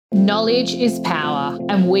Knowledge is power,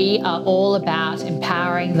 and we are all about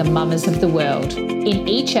empowering the mamas of the world. In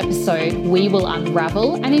each episode, we will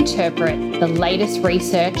unravel and interpret the latest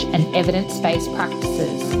research and evidence-based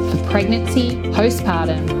practices for pregnancy,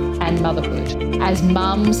 postpartum, and motherhood. As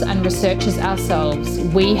mums and researchers ourselves,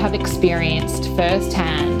 we have experienced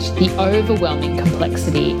firsthand the overwhelming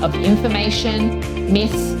complexity of information,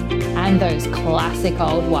 myths, and those classic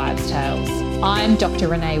old wives' tales. I'm Dr.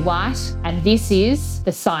 Renee White, and this is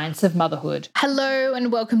The Science of Motherhood. Hello,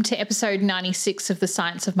 and welcome to episode 96 of The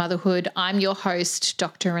Science of Motherhood. I'm your host,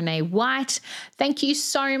 Dr. Renee White. Thank you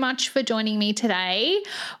so much for joining me today.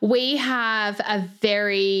 We have a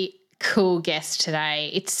very cool guest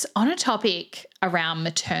today. It's on a topic around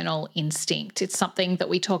maternal instinct. It's something that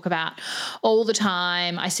we talk about all the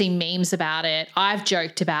time. I see memes about it. I've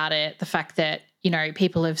joked about it. The fact that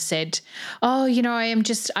people have said, oh,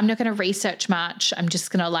 I'm not going to research much. I'm just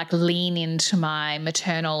going to lean into my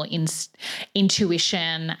maternal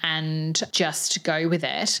intuition and just go with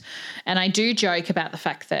it. And I do joke about the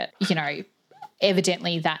fact that,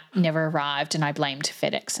 evidently that never arrived and I blamed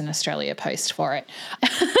FedEx and Australia Post for it.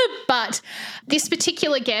 But this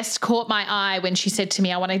particular guest caught my eye when she said to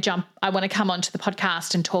me, I want to come onto the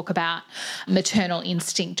podcast and talk about maternal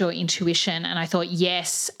instinct or intuition. And I thought,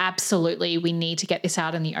 yes, absolutely, we need to get this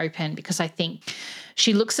out in the open, because I think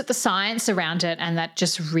she looks at the science around it and that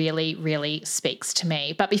just really, really speaks to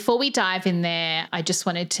me. But before we dive in there, I just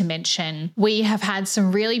wanted to mention we have had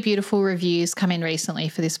some really beautiful reviews come in recently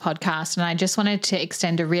for this podcast. And I just wanted to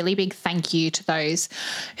extend a really big thank you to those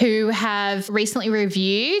who have recently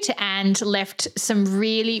reviewed and left some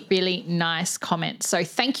really, really nice comments. So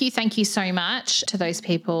thank you so much to those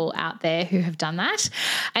people out there who have done that.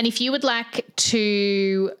 And if you would like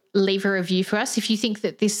to leave a review for us, if you think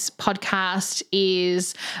that this podcast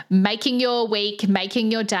is making your week,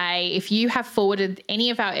 making your day, if you have forwarded any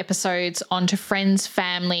of our episodes onto friends,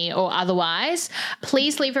 family, or otherwise,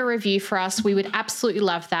 please leave a review for us. We would absolutely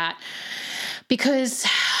love that, because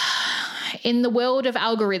in the world of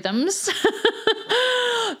algorithms,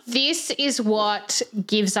 this is what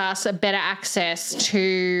gives us a better access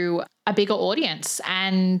to a bigger audience.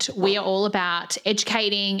 And we are all about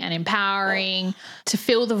educating and empowering to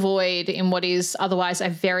fill the void in what is otherwise a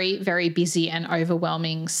very, very busy and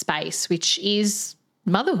overwhelming space, which is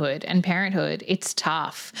motherhood and parenthood. It's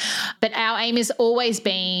tough. But our aim has always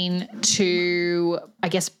been to,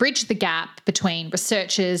 bridge the gap between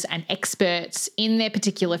researchers and experts in their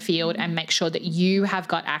particular field and make sure that you have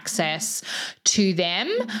got access to them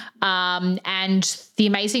and the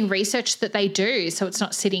amazing research that they do. So it's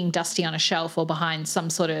not sitting dusty on a shelf or behind some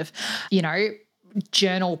sort of,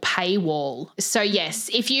 journal paywall. So yes,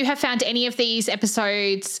 if you have found any of these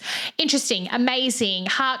episodes interesting, amazing,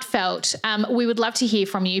 heartfelt, we would love to hear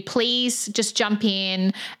from you. Please just jump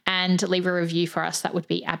in and leave a review for us. That would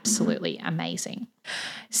be absolutely amazing.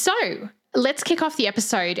 So let's kick off the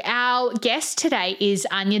episode. Our guest today is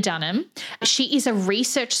Anya Dunham. She is a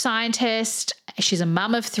research scientist. She's a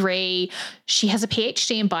mum of 3. She has a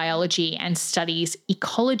PhD in biology and studies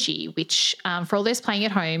ecology, which for all those playing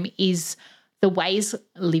at home is the ways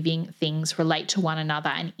living things relate to one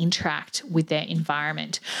another and interact with their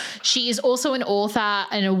environment. She is also an author,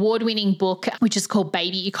 an award-winning book, which is called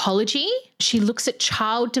Baby Ecology. She looks at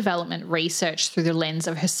child development research through the lens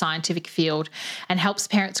of her scientific field and helps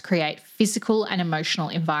parents create physical and emotional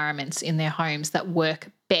environments in their homes that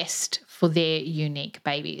work best for their unique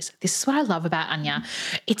babies. This is what I love about Anya.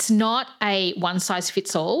 It's not a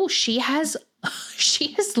one-size-fits-all. She has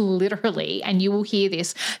literally, and you will hear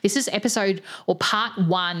this is episode or part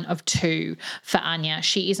 1 of 2 for Anya.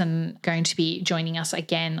 She isn't going to be joining us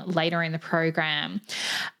again later in the program,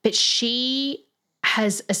 but she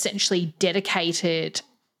has essentially dedicated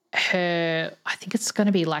her, I think it's going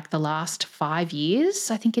to be the last 5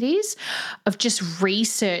 years, I think it is, of just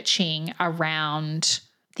researching around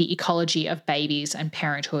the ecology of babies and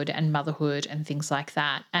parenthood and motherhood and things like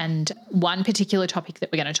that. And one particular topic that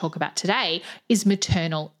we're going to talk about today is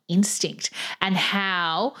maternal instinct and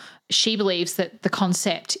how she believes that the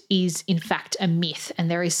concept is in fact a myth and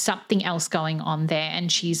there is something else going on there. And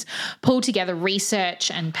she's pulled together research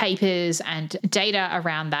and papers and data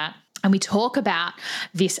around that. And we talk about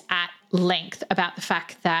this at length, about the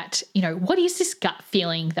fact that, what is this gut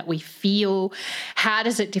feeling that we feel? How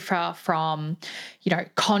does it differ from,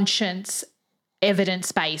 conscience,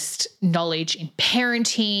 evidence-based knowledge in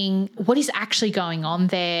parenting? What is actually going on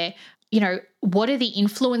there? What are the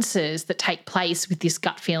influences that take place with this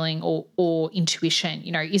gut feeling or intuition?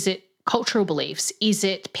 Is it cultural beliefs? Is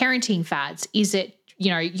it parenting fads? Is it,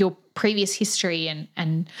 your previous history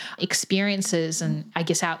and experiences and I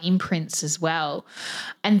guess our imprints as well.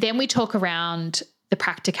 And then we talk around the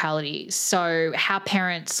practicalities. So how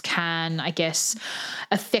parents can, I guess,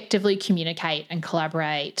 effectively communicate and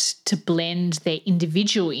collaborate to blend their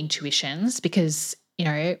individual intuitions because,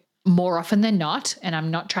 more often than not, and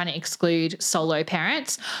I'm not trying to exclude solo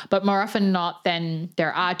parents, but more often than not, then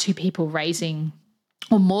there are two people raising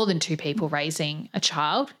or more than two people raising a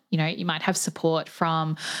child. You might have support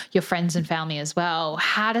from your friends and family as well.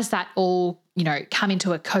 How does that all, come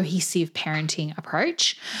into a cohesive parenting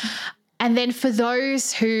approach? And then for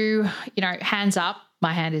those who, hands up,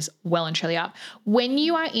 my hand is well and truly up. When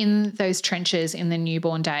you are in those trenches in the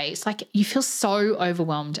newborn days, like you feel so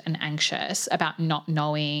overwhelmed and anxious about not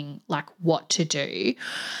knowing like what to do.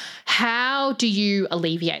 How do you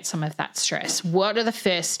alleviate some of that stress? What are the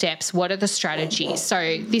first steps? What are the strategies?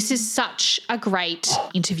 So this is such a great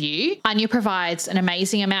interview. Anya provides an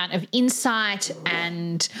amazing amount of insight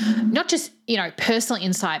and not just, personal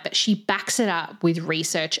insight, but she backs it up with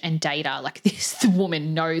research and data. Like the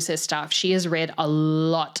woman knows her stuff. She has read a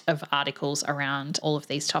lot of articles around all of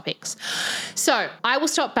these topics. So I will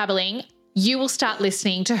stop babbling. You will start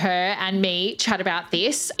listening to her and me chat about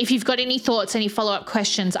this. If you've got any thoughts, any follow-up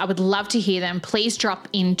questions, I would love to hear them. Please drop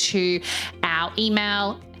into our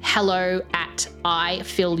email,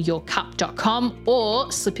 hello@ifillyourcup.com,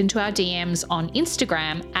 or slip into our DMs on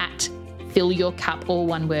Instagram at fillyourcup, all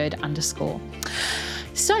one word, _.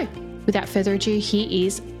 So without further ado, here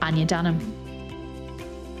is Anya Dunham.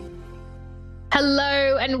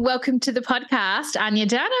 Hello and welcome to the podcast, Anya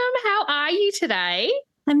Dunham. How are you today?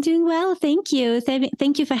 I'm doing well. Thank you.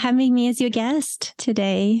 Thank you for having me as your guest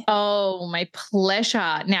today. Oh, my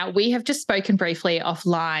pleasure. Now, we have just spoken briefly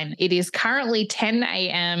offline. It is currently 10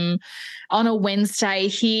 a.m. on a Wednesday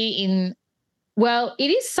here in, well, it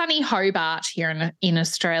is sunny Hobart here in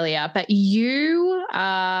Australia, but you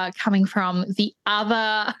are coming from the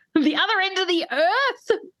other end of the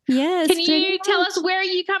earth. Yes. Can you tell us, where are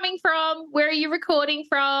you coming from? Where are you recording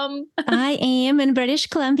from? I am in British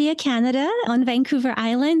Columbia, Canada, on Vancouver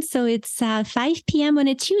Island. So it's 5 p.m. on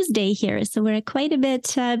a Tuesday here. So we're quite a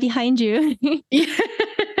bit behind you.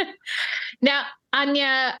 Now,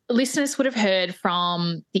 Anya, listeners would have heard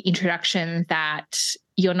from the introduction that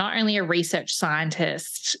you're not only a research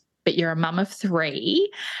scientist, but you're a mum of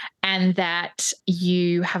 3, and that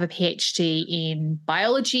you have a PhD in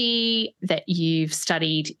biology, that you've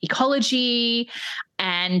studied ecology,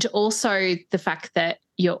 and also the fact that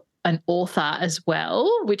you're an author as well,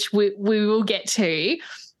 which we will get to.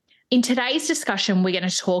 In today's discussion, we're going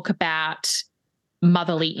to talk about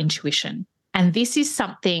motherly intuition. And this is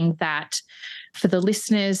something that, for the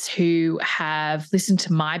listeners who have listened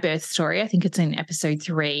to my birth story, I think it's in episode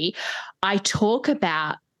 3, I talk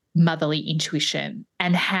about motherly intuition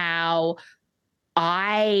and how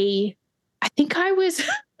I think I was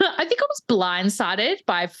blindsided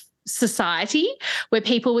by society, where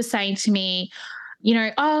people were saying to me,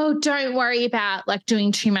 oh, don't worry about like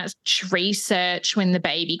doing too much research when the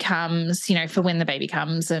baby comes, for when the baby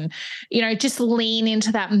comes, and, just lean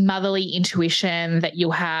into that motherly intuition that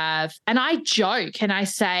you'll have. And I joke and I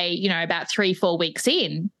say, about 3-4 weeks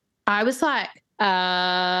in, I was like,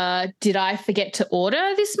 did I forget to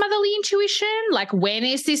order this motherly intuition? Like, when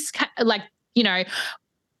is this,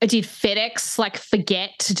 did FedEx forget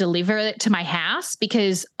to deliver it to my house?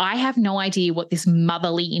 Because I have no idea what this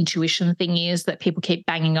motherly intuition thing is that people keep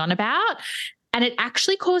banging on about. And it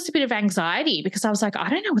actually caused a bit of anxiety because I was like, I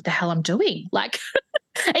don't know what the hell I'm doing. Like,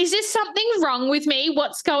 is there something wrong with me?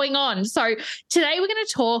 What's going on? So today we're going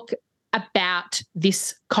to talk about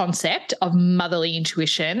this concept of motherly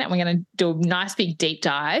intuition, and we're going to do a nice big deep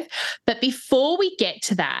dive. But before we get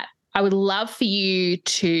to that, I would love for you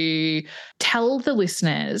to tell the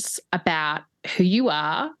listeners about who you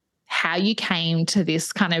are, how you came to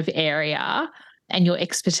this kind of area, and your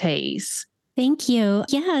expertise. Thank you.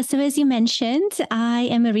 Yeah. So as you mentioned, I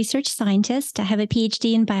am a research scientist. I have a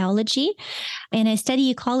PhD in biology, and I study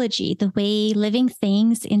ecology, the way living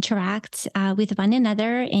things interact with one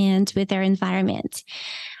another and with their environment.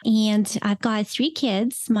 And I've got 3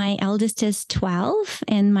 kids. My eldest is 12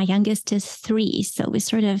 and my youngest is 3. So we're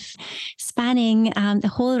sort of spanning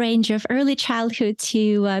the whole range of early childhood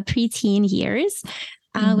to preteen years.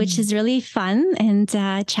 Which is really fun and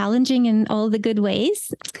challenging in all the good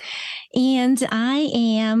ways. And I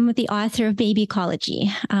am the author of Baby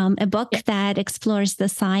Ecology, a book that explores the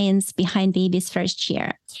science behind baby's first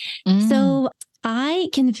year. So I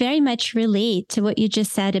can very much relate to what you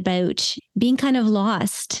just said about being kind of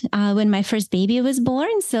lost when my first baby was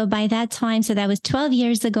born. So by that time, so that was 12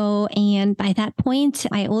 years ago. And by that point,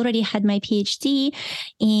 I already had my PhD,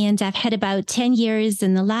 and I've had about 10 years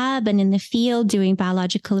in the lab and in the field doing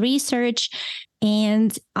biological research.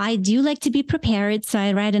 And I do like to be prepared. So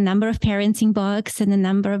I read a number of parenting books and a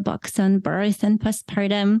number of books on birth and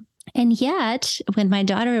postpartum. And yet, when my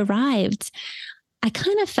daughter arrived, I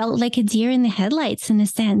kind of felt like a deer in the headlights in a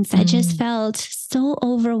sense. I just felt so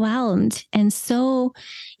overwhelmed. And so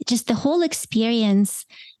just the whole experience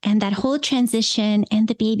and that whole transition and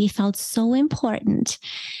the baby felt so important.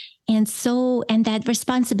 And that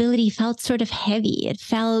responsibility felt sort of heavy. It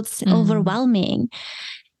felt overwhelming.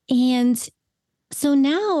 And so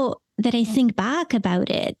now that I think back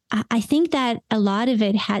about it, I think that a lot of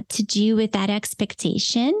it had to do with that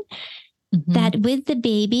expectation that with the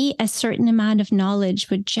baby, a certain amount of knowledge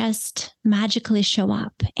would just magically show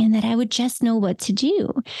up and that I would just know what to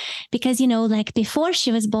do. Because, like before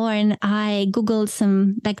she was born, I Googled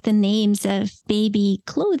some like the names of baby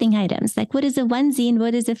clothing items, like what is a onesie and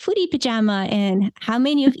what is a footy pajama and how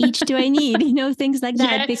many of each do I need, things like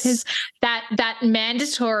that. Yes, because that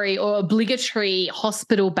mandatory or obligatory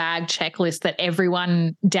hospital bag checklist that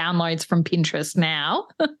everyone downloads from Pinterest now.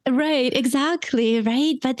 Right, exactly.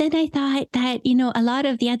 Right. But then I thought that, a lot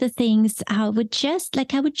of the other things I would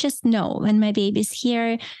just know when my baby's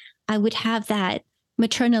here. I would have that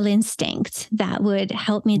maternal instinct that would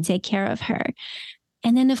help me take care of her.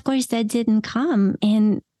 And then, of course, that didn't come.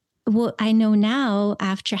 And what I know now,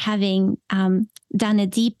 after having done a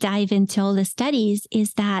deep dive into all the studies,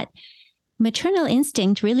 is that maternal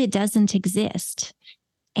instinct really doesn't exist.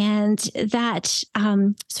 And that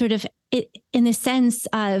sort of, in the sense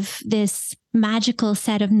of this magical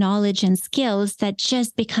set of knowledge and skills that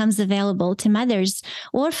just becomes available to mothers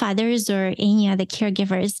or fathers or any other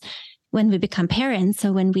caregivers when we become parents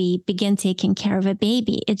or when we begin taking care of a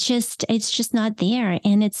baby. It's just not there.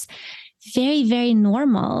 And it's very, very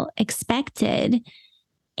normal, expected,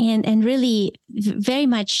 and really very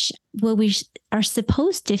much what we are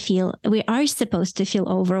supposed to feel. We are supposed to feel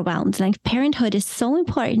overwhelmed. Like parenthood is so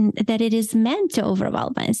important that it is meant to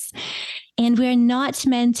overwhelm us. And we're not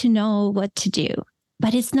meant to know what to do.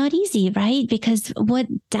 But it's not easy, right? Because what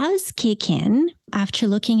does kick in after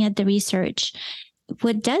looking at the research,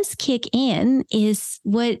 what does kick in is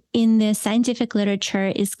what in the scientific literature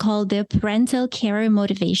is called the parental care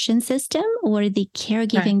motivation system or the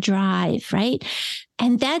caregiving drive, right?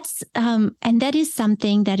 And that is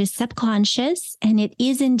something that is subconscious, and it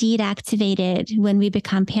is indeed activated when we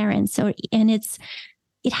become parents.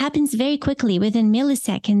 It happens very quickly. Within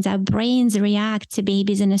milliseconds, our brains react to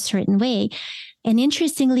babies in a certain way. And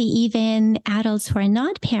interestingly, even adults who are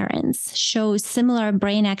not parents show similar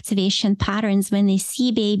brain activation patterns when they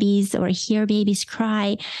see babies or hear babies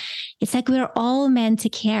cry. It's like we're all meant to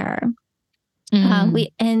care.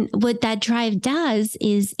 And what that drive does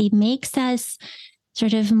is it makes us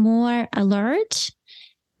sort of more alert,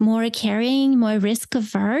 more caring, more risk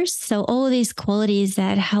averse. So all these qualities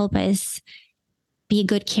that help us be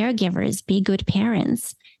good caregivers, be good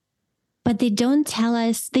parents. But they don't tell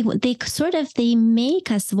us, they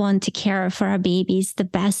make us want to care for our babies the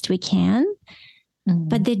best we can,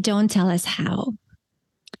 but they don't tell us how.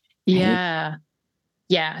 Yeah. Right?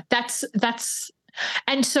 Yeah. That's,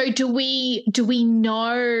 and so do we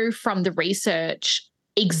know from the research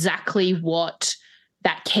exactly what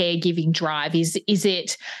that caregiving drive is? Is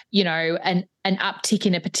it, an uptick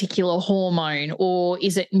in a particular hormone, or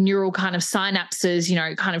is it neural kind of synapses,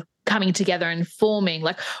 kind of coming together and forming?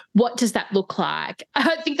 Like, what does that look like?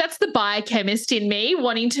 I think that's the biochemist in me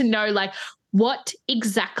wanting to know, like, what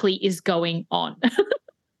exactly is going on?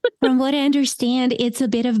 From what I understand, it's a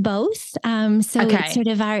bit of both. It's sort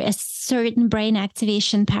of a certain brain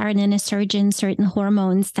activation pattern and a certain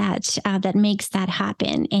hormones that makes that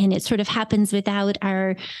happen. And it sort of happens without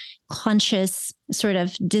our conscious sort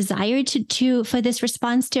of desire for this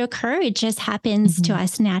response to occur. It just happens to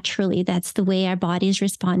us naturally. That's the way our bodies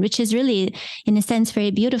respond, which is really, in a sense,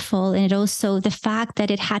 very beautiful. And it also, the fact that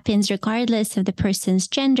it happens regardless of the person's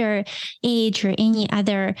gender, age, or any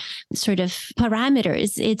other sort of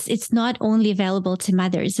parameters. It's not only available to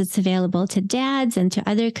mothers, it's available to dads and to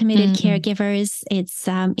other committed caregivers.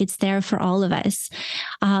 It's there for all of us.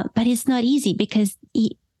 But it's not easy because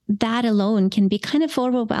that alone can be kind of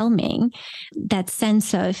overwhelming, that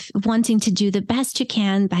sense of wanting to do the best you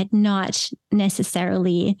can, but not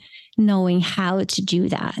necessarily knowing how to do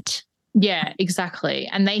that. Yeah, exactly.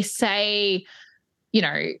 And they say,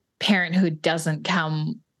 parenthood doesn't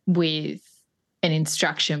come with an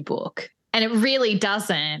instruction book, and it really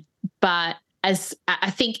doesn't. But as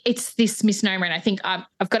I think it's this misnomer, and I think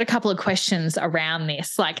I've got a couple of questions around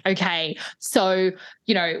this. Like, okay, so,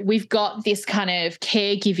 we've got this kind of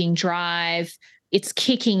caregiving drive. It's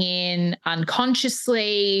kicking in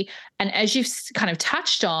unconsciously. And as you've kind of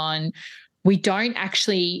touched on, we don't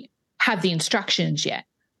actually have the instructions yet.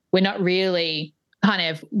 We're not really kind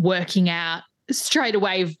of working out straight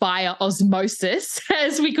away via osmosis,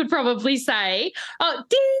 as we could probably say, oh,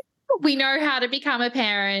 we know how to become a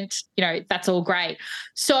parent, that's all great.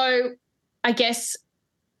 So I guess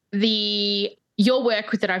your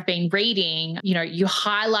work that I've been reading, you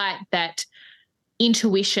highlight that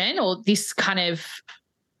intuition, or this kind of,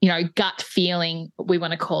 gut feeling, we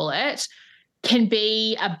want to call it, can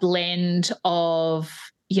be a blend of,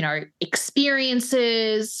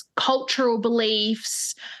 experiences, cultural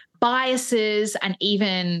beliefs, biases, and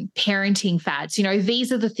even parenting fads.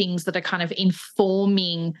 These are the things that are kind of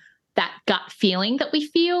informing that gut feeling that we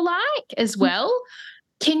feel like as well.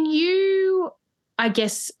 Can you, I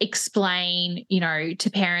guess, explain, to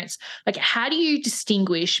parents, like, how do you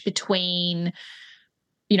distinguish between,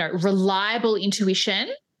 reliable intuition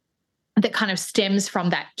that kind of stems from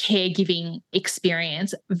that caregiving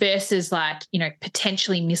experience versus like,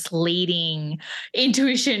 potentially misleading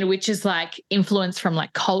intuition, which is like influence from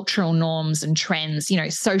like cultural norms and trends,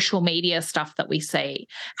 social media stuff that we see?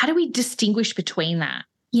 How do we distinguish between that?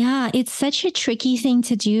 Yeah, it's such a tricky thing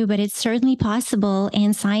to do, but it's certainly possible.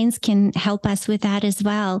 And science can help us with that as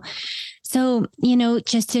well. So,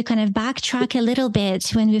 just to kind of backtrack a little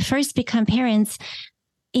bit, when we first become parents,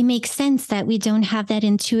 it makes sense that we don't have that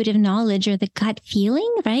intuitive knowledge or the gut feeling,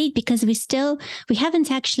 right? Because we haven't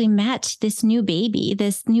actually met this new baby,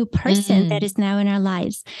 this new person that is now in our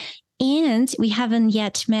lives. And we haven't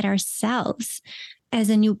yet met ourselves as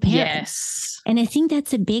a new parent. Yes. And I think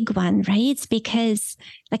that's a big one, right? It's because,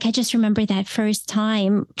 like, I just remember that first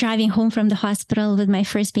time driving home from the hospital with my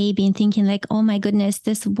first baby and thinking like, oh my goodness,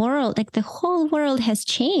 this world, like the whole world has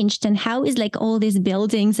changed. And how is like all these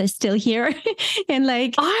buildings are still here? And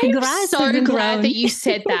like, I'm grass so glad grown. that you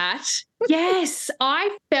said that. Yes,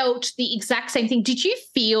 I felt the exact same thing. Did you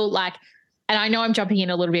feel like, and I know I'm jumping in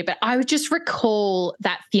a little bit, but I would just recall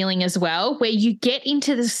that feeling as well, where you get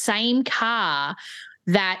into the same car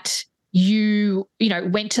that you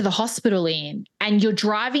went to the hospital in, and you're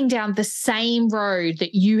driving down the same road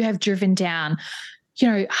that you have driven down,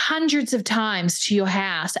 hundreds of times to your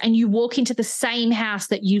house, and you walk into the same house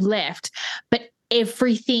that you left, but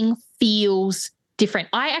everything feels different.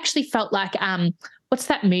 I actually felt like, what's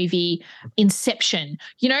that movie? Inception,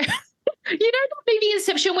 that movie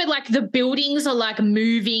Inception, where like the buildings are like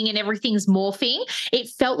moving and everything's morphing? It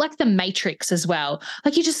felt like the Matrix as well.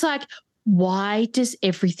 Like, you're just like, why does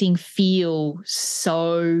everything feel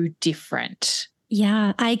so different?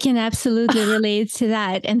 Yeah, I can absolutely relate to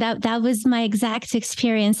that. And that was my exact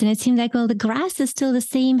experience. And it seemed like, well, the grass is still the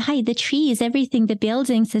same height, the trees, everything, the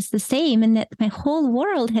buildings is the same. And that my whole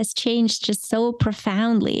world has changed just so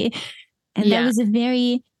profoundly. And that was a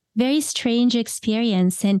very, very strange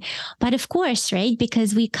experience. But of course, right,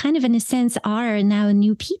 because we kind of, in a sense, are now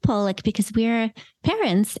new people, like, because we're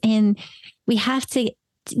parents, and we have to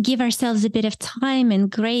give ourselves a bit of time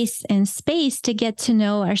and grace and space to get to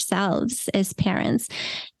know ourselves as parents.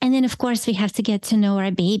 And then, of course, we have to get to know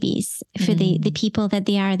our babies for the people that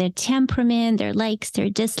they are, their temperament, their likes,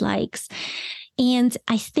 their dislikes. And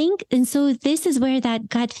I think, and so this is where that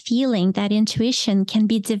gut feeling, that intuition can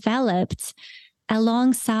be developed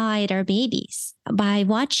alongside our babies by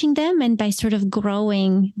watching them and by sort of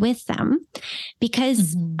growing with them.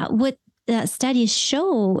 Because what studies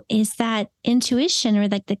show is that intuition, or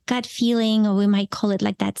like the gut feeling, or we might call it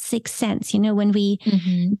like that sixth sense, when we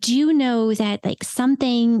do know that like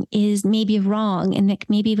something is maybe wrong, and like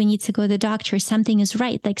maybe we need to go to the doctor, something is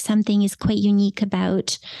right, like something is quite unique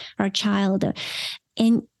about our child.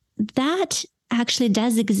 And that actually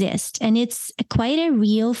does exist. And it's quite a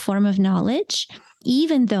real form of knowledge,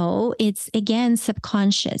 even though it's, again,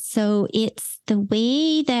 subconscious. So it's the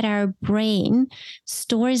way that our brain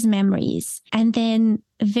stores memories and then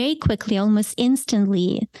very quickly, almost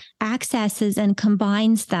instantly, accesses and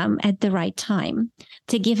combines them at the right time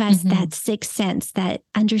to give us that sixth sense, that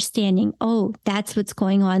understanding, oh, that's what's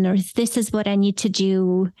going on, or this is what I need to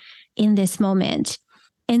do in this moment.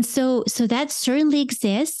 And so that certainly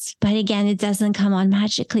exists, but again, it doesn't come on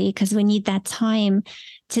magically, because we need that time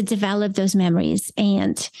to develop those memories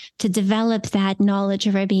and to develop that knowledge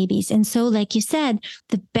of our babies. And so, like you said,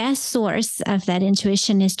 the best source of that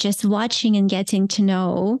intuition is just watching and getting to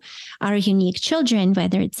know our unique children,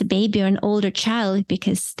 whether it's a baby or an older child,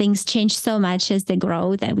 because things change so much as they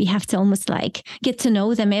grow that we have to almost like get to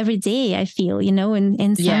know them every day, I feel, in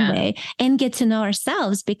some way, and get to know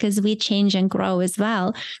ourselves because we change and grow as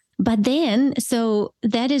well. But then, so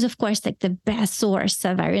that is, of course, like the best source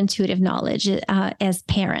of our intuitive knowledge as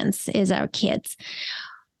parents is our kids.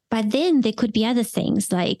 But then there could be other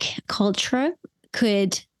things like culture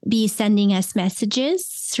could be sending us messages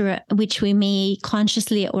through which we may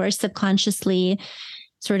consciously or subconsciously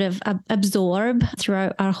sort of absorb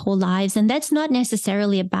through our whole lives. And that's not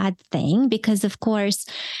necessarily a bad thing because, of course,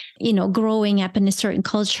 growing up in a certain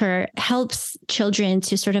culture helps children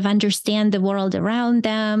to sort of understand the world around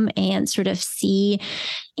them and sort of see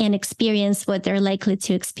and experience what they're likely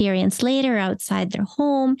to experience later outside their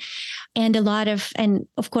home. And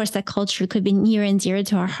of course, that culture could be near and dear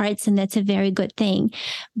to our hearts, and that's a very good thing.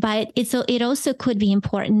 But it also could be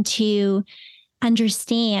important to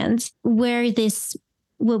understand where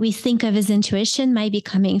what we think of as intuition might be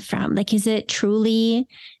coming from. Like, is it truly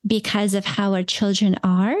because of how our children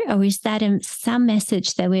are, or is that some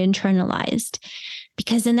message that we internalized?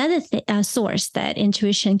 Because another source that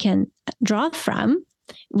intuition can draw from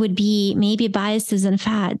would be maybe biases and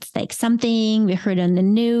fads, like something we heard on the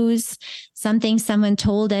news, something someone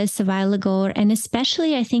told us a while ago, and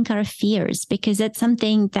especially I think our fears, because it's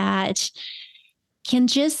something that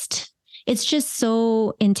it's just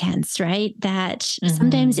so intense, right? That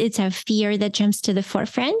sometimes it's our fear that jumps to the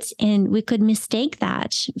forefront, and we could mistake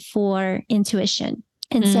that for intuition.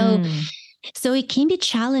 And so it can be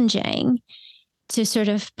challenging to sort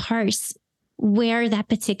of parse where that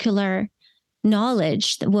particular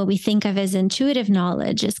knowledge, what we think of as intuitive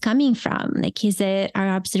knowledge, is coming from. Like, is it our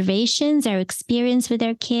observations, our experience with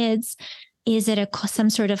our kids? Is it some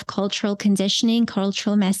sort of cultural conditioning,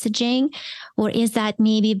 cultural messaging? Or is that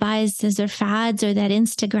maybe biases or fads or that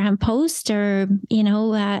Instagram post or,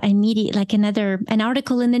 a media, like an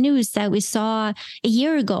article in the news that we saw a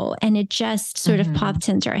year ago and it just sort of popped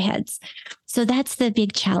into our heads. So that's the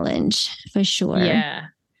big challenge for sure. Yeah.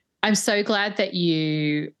 I'm so glad that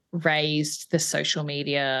you raised the social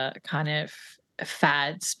media kind of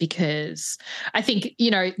fads, because I think,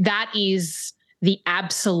 that is the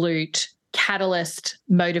absolute catalyst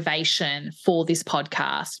motivation for this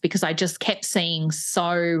podcast, because I just kept seeing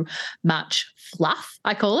so much fluff,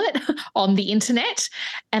 I call it, on the internet.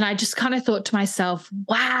 And I just kind of thought to myself,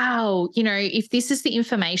 wow, if this is the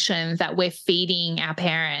information that we're feeding our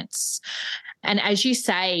parents, and as you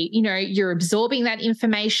say, you're absorbing that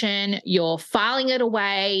information, you're filing it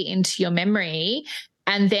away into your memory.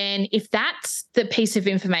 And then if that's the piece of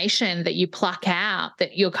information that you pluck out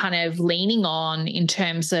that you're kind of leaning on in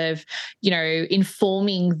terms of,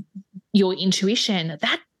 informing your intuition,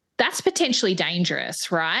 that's potentially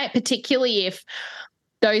dangerous, right? Particularly if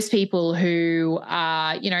those people who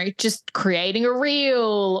are, just creating a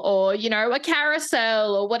reel or, a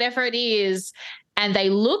carousel or whatever it is, and they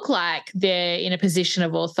look like they're in a position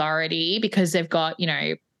of authority because they've got,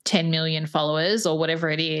 10 million followers or whatever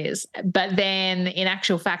it is. But then in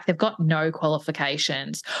actual fact, they've got no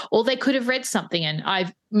qualifications, or they could have read something. And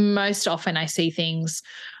most often I see things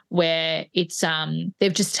where it's,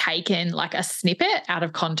 they've just taken like a snippet out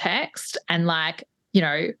of context and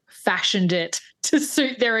fashioned it to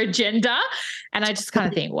suit their agenda. And I just kind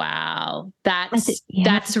of think, wow,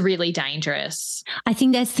 that's really dangerous. I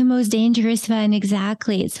think that's the most dangerous one.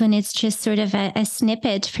 Exactly. It's when it's just sort of a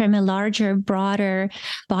snippet from a larger, broader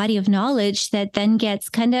body of knowledge that then gets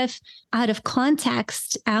kind of out of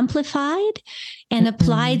context, amplified and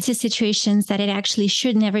applied to situations that it actually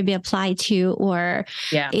should never be applied to, or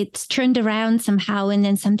it's turned around somehow. And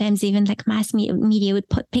then sometimes even like mass media would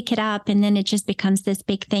pick it up, and then it just becomes this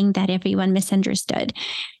big thing that everyone misunderstood.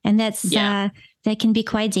 And that's, that can be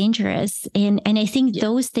quite dangerous. And I think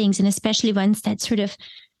those things, and especially ones that sort of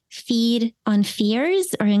feed on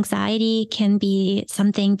fears or anxiety, can be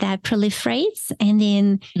something that proliferates and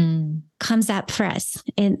then comes up for us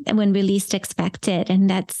when we least expect it. And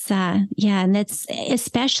that's, and that's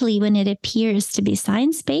especially when it appears to be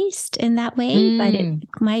science-based in that way,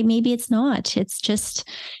 but maybe it's not. It's just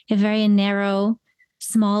a very narrow,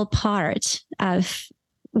 small part of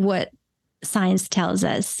what science tells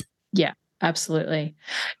us. Yeah. Absolutely.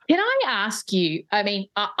 Can I ask you, I mean,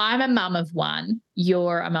 I'm a mum of one,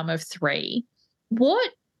 you're a mum of three.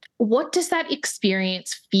 What does that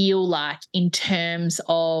experience feel like in terms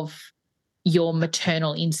of your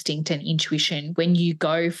maternal instinct and intuition when you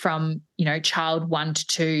go from, child 1 to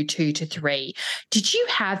 2, 2 to 3. Did you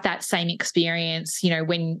have that same experience,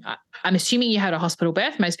 when I'm assuming you had a hospital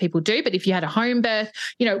birth, most people do, but if you had a home birth,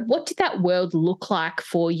 what did that world look like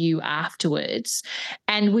for you afterwards?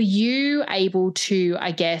 And were you able to,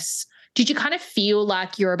 I guess, did you kind of feel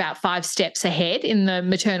like you're about 5 steps ahead in the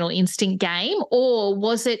maternal instinct game? Or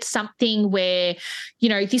was it something where,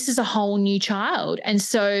 this is a whole new child, and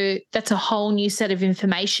so that's a whole new set of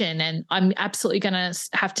information, and I'm absolutely going to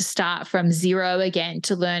have to start from zero again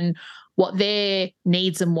to learn what their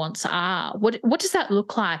needs and wants are? What does that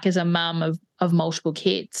look like as a mum of multiple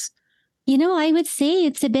kids? I would say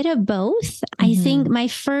it's a bit of both. Mm-hmm. I think my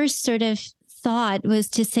first sort of thought was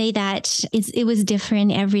to say that it was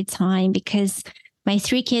different every time, because my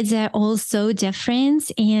 3 kids are all so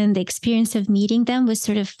different, and the experience of meeting them was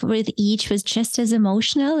sort of with each was just as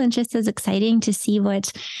emotional and just as exciting to see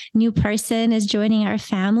what new person is joining our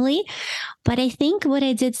family. But I think what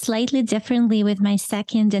I did slightly differently with my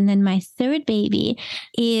second and then my third baby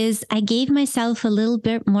is I gave myself a little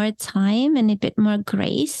bit more time and a bit more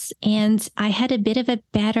grace. And I had a bit of a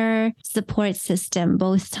better support system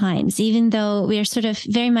both times, even though we are sort of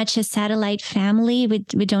very much a satellite family.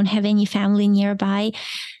 We don't have any family nearby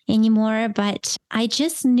anymore, but I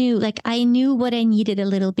just knew, I knew what I needed a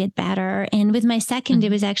little bit better. And with my second,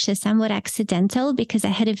 it was actually somewhat accidental because I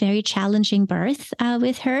had a very challenging birth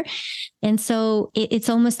with her. And so it's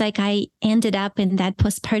almost like I ended up in that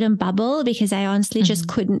postpartum bubble because I honestly just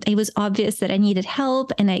couldn't. It was obvious that I needed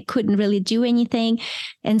help and I couldn't really do anything.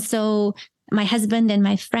 And so my husband and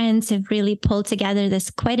my friends have really pulled together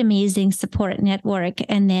this quite amazing support network.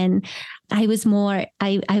 And then I was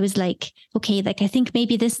like, okay, I think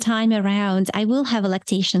maybe this time around I will have a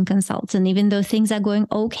lactation consultant, even though things are going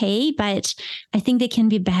okay, but I think they can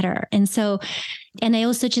be better. And I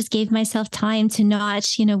also just gave myself time to not,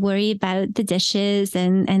 worry about the dishes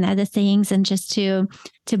and other things, and just to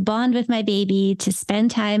bond with my baby, to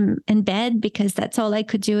spend time in bed because that's all I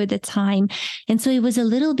could do at the time. And so it was a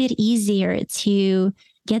little bit easier to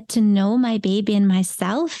get to know my baby and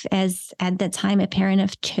myself as at that time a parent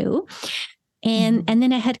of 2. And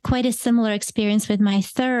then I had quite a similar experience with my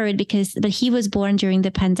third but he was born during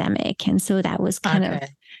the pandemic. And so that was kind of,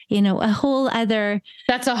 a whole other.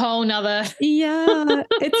 That's a whole nother. Yeah,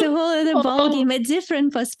 it's a whole other ballgame, a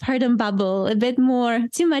different postpartum bubble, a bit more,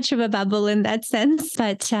 too much of a bubble in that sense.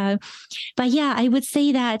 But yeah, I would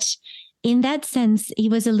say that in that sense,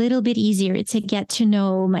 it was a little bit easier to get to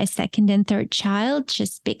know my second and third child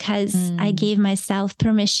just because I gave myself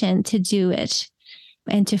permission to do it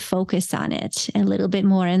and to focus on it a little bit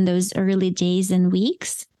more in those early days and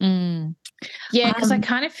weeks. Yeah, because I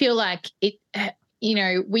kind of feel like it,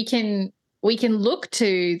 we can look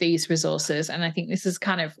to these resources, and I think this is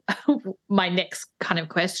kind of my next kind of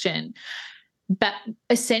question. But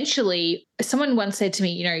essentially, someone once said to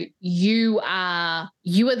me, you are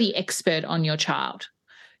the expert on your child,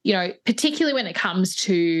 particularly when it comes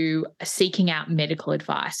to seeking out medical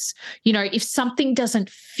advice. If something doesn't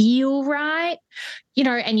feel right,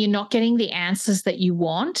 and you're not getting the answers that you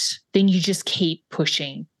want, then you just keep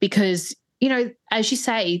pushing because, as you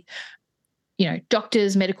say,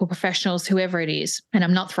 doctors, medical professionals, whoever it is, and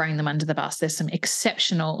I'm not throwing them under the bus. There's some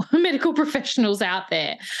exceptional medical professionals out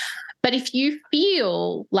there. But if you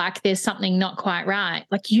feel like there's something not quite right,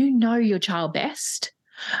 your child best,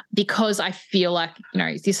 because I feel like,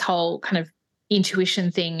 this whole kind of intuition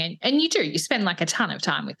thing, and you spend a ton of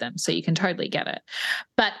time with them, so you can totally get it.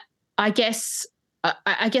 But I guess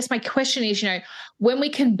my question is, when we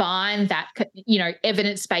combine that,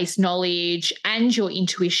 evidence-based knowledge and your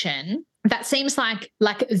intuition, that seems like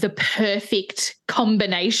the perfect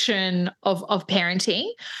combination of parenting.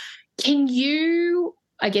 Can you,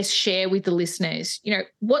 I guess, share with the listeners,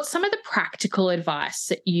 what's some of the practical advice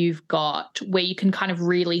that you've got where you can kind of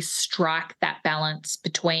really strike that balance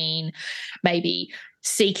between maybe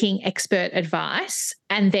seeking expert advice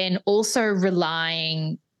and then also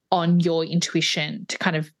relying on your intuition to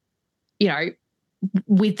kind of,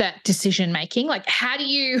 with that decision making? How do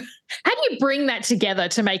you bring that together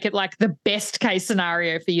to make it the best case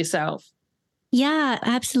scenario for yourself? Yeah,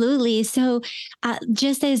 absolutely. So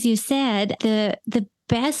just as you said, the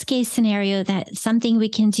best case scenario, that something we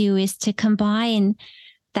can do is to combine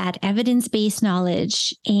that evidence-based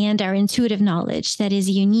knowledge and our intuitive knowledge that is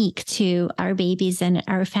unique to our babies and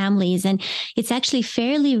our families. And it's actually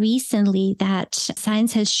fairly recently that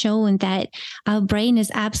science has shown that our brain is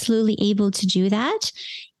absolutely able to do that,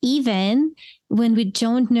 even when we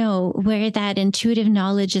don't know where that intuitive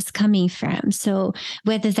knowledge is coming from. So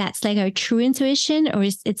whether that's like our true intuition, or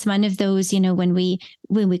it's one of those, when we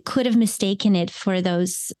could have mistaken it for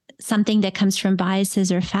those something that comes from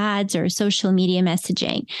biases or fads or social media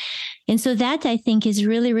messaging. And so that, I think, is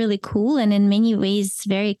really, really cool. And in many ways,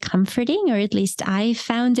 very comforting, or at least I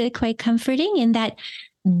found it quite comforting, in that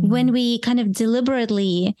when we kind of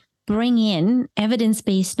deliberately bring in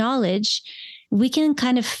evidence-based knowledge, we can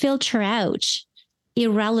kind of filter out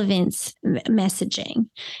irrelevant messaging.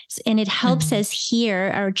 And it helps us hear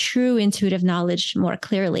our true intuitive knowledge more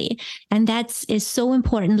clearly. And that is so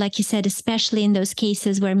important, like you said, especially in those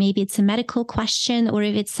cases where maybe it's a medical question, or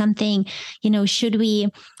if it's something, should we,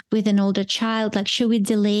 with an older child, like, should we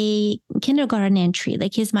delay kindergarten entry?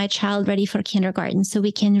 Like, is my child ready for kindergarten? So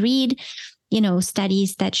we can read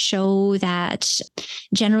studies that show that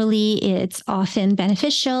generally it's often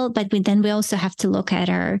beneficial, but then we also have to look at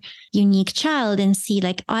our unique child and see,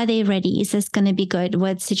 like, are they ready? Is this going to be good?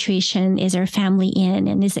 What situation is our family in?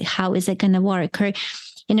 And how is it going to work? Or,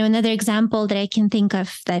 another example that I can think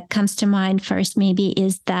of that comes to mind first maybe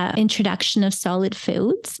is the introduction of solid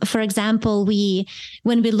foods. For example,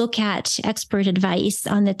 when we look at expert advice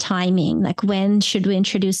on the timing, like when should we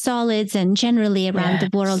introduce solids, and generally around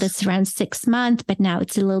the world, it's around 6 months, but now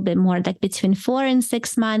it's a little bit more like between 4 and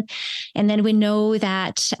 6 months. And then we know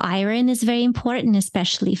that iron is very important,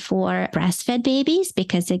 especially for breastfed babies,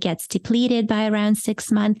 because it gets depleted by around 6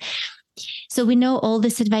 months. So we know all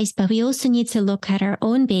this advice, but we also need to look at our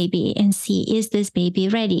own baby and see, is this baby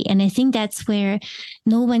ready? And I think that's where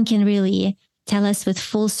no one can really tell us with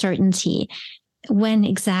full certainty when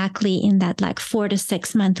exactly in that like 4 to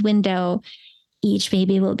 6 month window each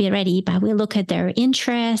baby will be ready. But we look at their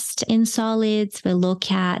interest in solids. We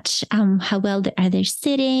look at how well are they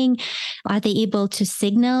sitting? Are they able to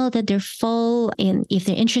signal that they're full, and if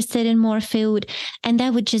they're interested in more food? And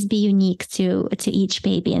that would just be unique to each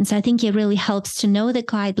baby. And so I think it really helps to know the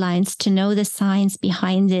guidelines, to know the science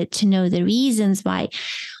behind it, to know the reasons why,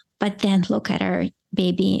 but then look at our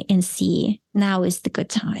baby and see, now is the good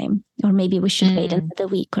time, or maybe we should wait another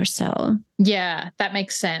week or so. Yeah, that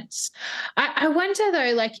makes sense. I wonder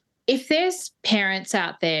though, like, if there's parents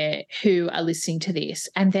out there who are listening to this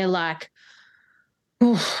and they're like,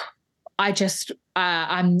 I just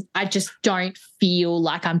don't feel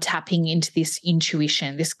like I'm tapping into this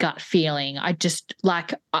intuition, this gut feeling. I just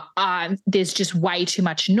like, there's just way too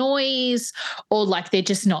much noise, or like they're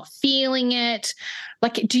just not feeling it.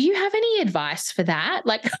 Like, do you have any advice for that?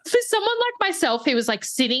 Like, for someone like myself who was like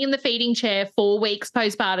sitting in the feeding chair 4 weeks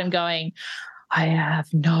postpartum going, I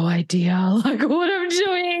have no idea like what I'm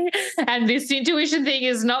doing, and this intuition thing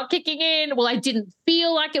is not kicking in. Well, I didn't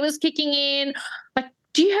feel like it was kicking in. Like,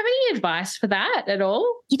 do you have any advice for that at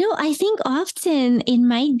all? I think often it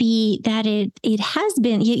might be that it has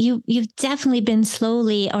been, you've definitely been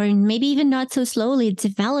slowly, or maybe even not so slowly,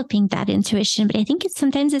 developing that intuition. But I think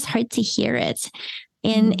sometimes it's hard to hear it.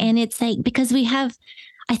 And it's like, because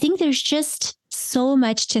I think there's just so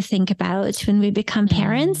much to think about when we become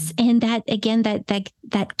parents. And that, again, that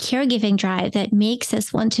caregiving drive that makes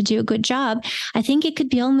us want to do a good job, I think it could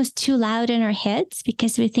be almost too loud in our heads,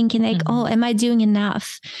 because we're thinking like, oh, am I doing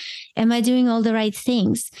enough? Am I doing all the right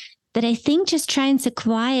things? That I think just trying to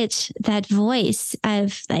quiet that voice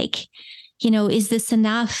of like, is this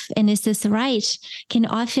enough? And is this right? Can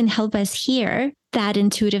often help us hear that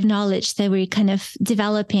intuitive knowledge that we're kind of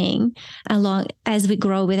developing along as we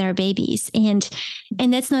grow with our babies. And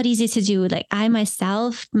that's not easy to do. Like, I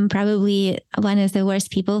myself am probably one of the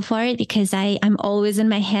worst people for it, because I'm always in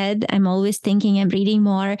my head. I'm always thinking, I'm reading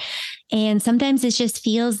more. And sometimes it just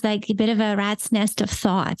feels like a bit of a rat's nest of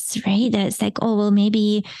thoughts, right? That's like, oh, well,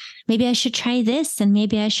 maybe I should try this, and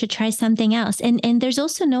maybe I should try something else. And there's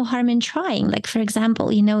also no harm in trying. Like, for example,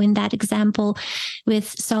 in that example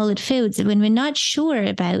with solid foods, when we're not sure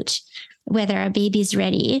about whether our baby's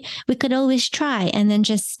ready, we could always try and then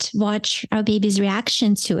just watch our baby's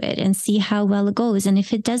reaction to it and see how well it goes. And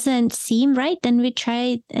if it doesn't seem right, then we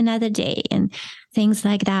try another day and things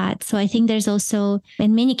like that. So I think there's also,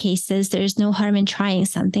 in many cases, there's no harm in trying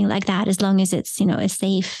something like that, as long as it's, a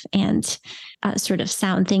safe and sort of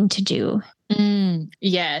sound thing to do.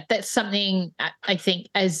 Yeah, that's something I think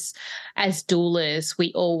as doulas,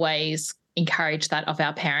 we always encourage that of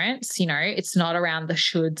our parents. It's not around the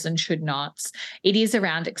shoulds and should nots. It is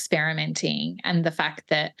around experimenting, and the fact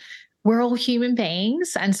that we're all human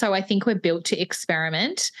beings. And so I think we're built to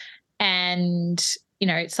experiment. And,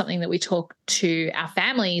 it's something that we talk to our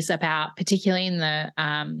families about, particularly in the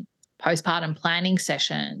postpartum planning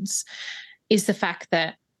sessions, is the fact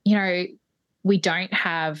that, we don't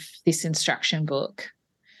have this instruction book.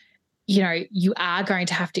 you are going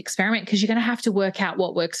to have to experiment because you're going to have to work out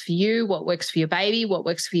what works for you, what works for your baby, what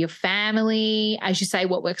works for your family, as you say,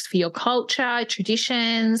 what works for your culture,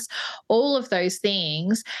 traditions, all of those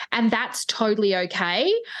things. And that's totally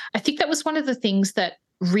okay. I think that was one of the things that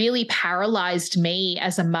really paralyzed me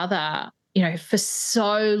as a mother, for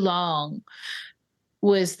so long,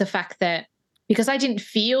 was the fact that because I didn't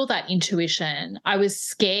feel that intuition, I was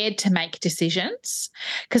scared to make decisions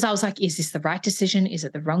because I was like, is this the right decision? Is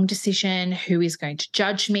it the wrong decision? Who is going to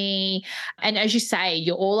judge me? And as you say,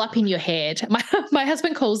 you're all up in your head. My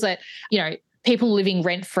husband calls it, people living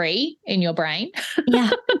rent-free in your brain.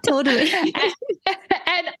 Yeah, totally.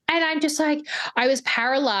 and I'm just like, I was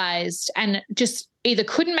paralyzed and just either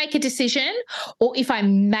couldn't make a decision, or if I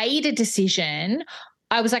made a decision,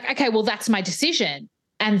 I was like, okay, well, that's my decision.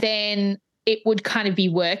 And then it would kind of be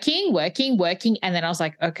working. And then I was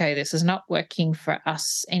like, okay, this is not working for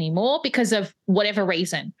us anymore because of whatever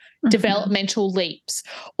reason, developmental leaps,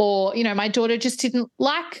 or, my daughter just didn't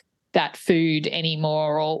like that food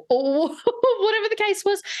anymore, or whatever the case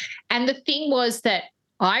was. And the thing was that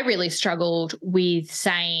I really struggled with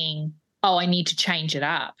saying, oh, I need to change it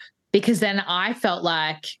up, because then I felt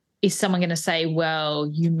like, is someone going to say, well,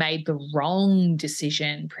 you made the wrong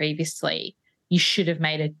decision previously? You should have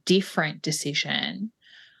made a different decision.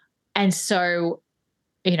 And so,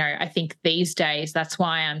 I think these days, that's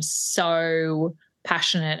why I'm so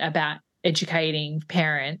passionate about educating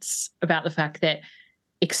parents about the fact that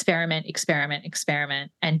experiment,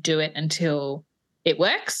 and do it until it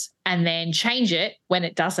works, and then change it when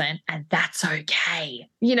it doesn't. And that's okay.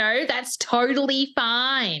 That's totally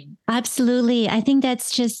fine. Absolutely. I think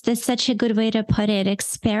that's such a good way to put it,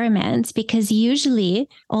 experiment, because usually,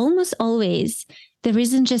 almost always, there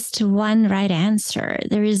isn't just one right answer.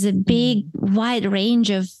 There is a big, wide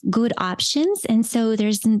range of good options. And so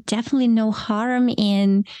there's definitely no harm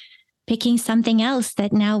in picking something else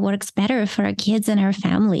that now works better for our kids and our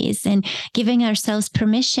families, and giving ourselves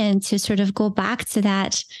permission to sort of go back to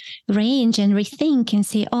that range and rethink and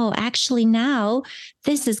say, oh, actually now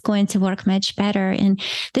this is going to work much better. And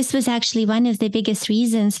this was actually one of the biggest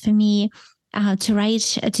reasons for me to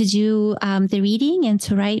do the reading and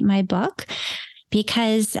to write my book,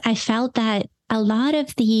 because I felt that a lot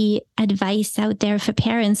of the advice out there for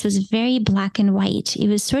parents was very black and white. It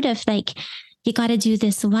was sort of like, you got to do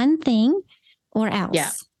this one thing or else.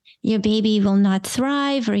 Yeah. Your baby will not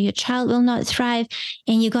thrive, or your child will not thrive,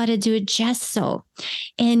 and you got to do it just so.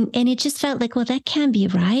 And it just felt like, well, that can't be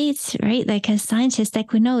right? Like, as scientists,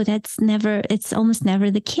 like, we know it's almost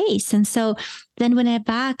never the case. And so then when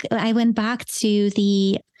I went back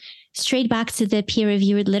straight back to the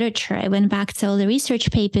peer-reviewed literature. I went back to all the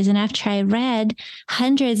research papers, and after I read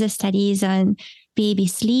hundreds of studies on baby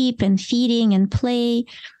sleep and feeding and play,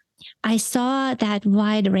 I saw that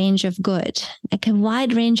wide range of good, like a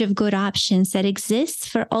wide range of good options that exists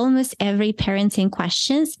for almost every parenting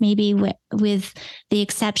questions, maybe with the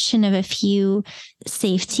exception of a few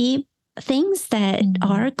safety things that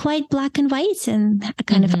are quite black and white and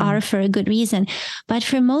kind of are for a good reason. But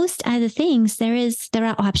for most other things, there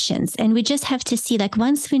are options. And we just have to see, like,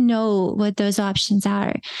 once we know what those options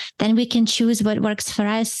are, then we can choose what works for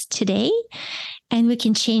us today, and we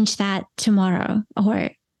can change that tomorrow, or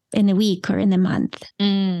in a week, or in a month.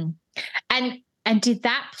 And did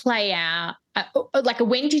that play out?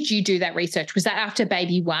 When did you do that research? Was that after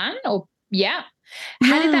baby one, or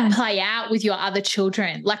How did that play out with your other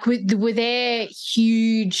children? Like, was there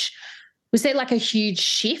like a huge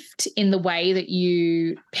shift in the way that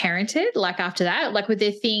you parented? Like, after that, like, were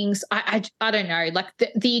there things? I don't know. Like,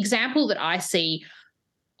 the example that I see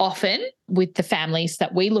often with the families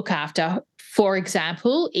that we look after, for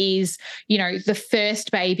example, is, the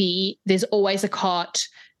first baby, there's always a cot.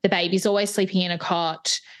 The baby's always sleeping in a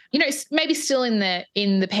cot, maybe still in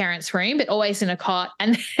the parents' room, but always in a cot.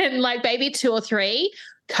 And then, like, baby 2 or 3,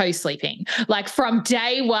 co-sleeping, like, from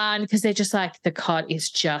day one, because they're just like, the cot is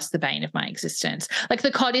just the bane of my existence. Like,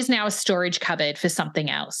 the cot is now a storage cupboard for something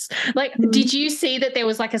else. Like, did you see that there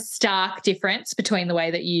was like a stark difference between the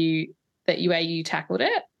way that you tackled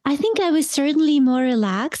it? I think I was certainly more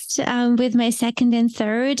relaxed with my second and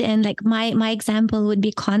third. And like my example would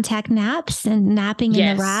be contact naps and napping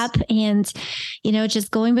in the wrap, and, just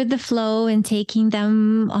going with the flow and taking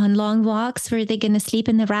them on long walks where they're going to sleep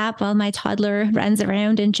in the wrap while my toddler runs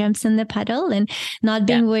around and jumps in the puddle, and not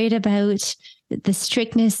being worried about the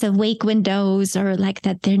strictness of wake windows, or like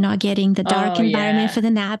that they're not getting the dark environment for the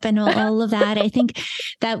nap and all of that. I think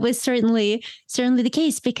that was certainly the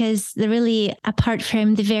case, because really, apart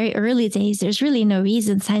from the very early days, there's really no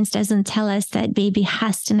reason. Science doesn't tell us that baby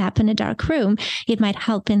has to nap in a dark room. It might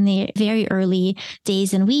help in the very early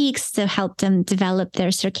days and weeks to help them develop their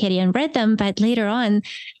circadian rhythm, but later on,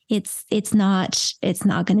 it's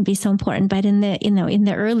not going to be so important. But in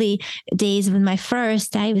the early days when my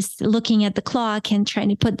first, I was looking at the clock and trying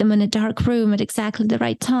to put them in a dark room at exactly the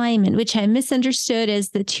right time, and which I misunderstood as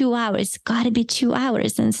the 2 hours. Got to be 2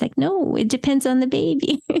 hours, and it's like, no, it depends on the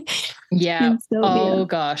baby. Yeah.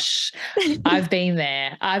 Gosh, I've been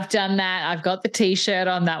there. I've done that. I've got the T-shirt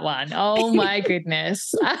on that one. Oh my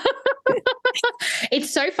goodness.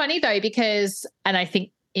 It's so funny though, because, and I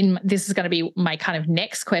think this is going to be my kind of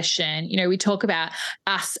next question. We talk about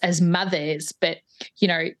us as mothers, but,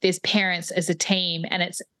 there's parents as a team,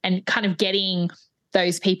 and kind of getting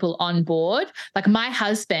those people on board. Like my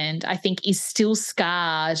husband, I think, is still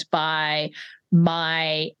scarred by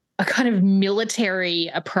a kind of military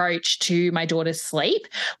approach to my daughter's sleep,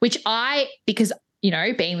 because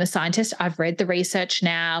being the scientist, I've read the research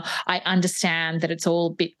now. I understand that it's all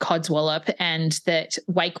a bit codswallop, and that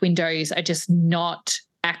wake windows are just not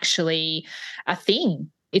actually a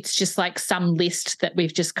thing. It's just like some list that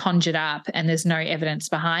we've just conjured up, and there's no evidence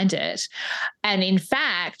behind it. And in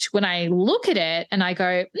fact, when I look at it and I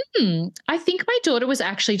go, I think my daughter was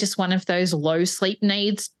actually just one of those low sleep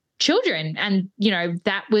needs children. And,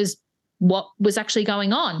 that was what was actually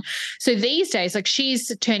going on. So these days, like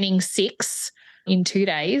she's turning 6 in 2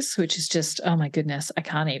 days, which is just, oh my goodness, I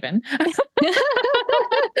can't even.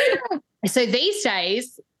 So these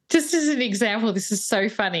days, just as an example, this is so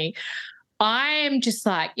funny. I'm just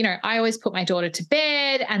like, I always put my daughter to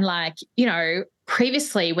bed, and like,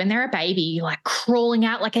 previously when they're a baby, you're like crawling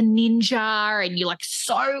out like a ninja and you're like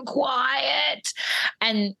so quiet.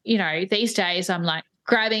 And, these days I'm like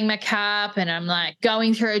grabbing my cup and I'm like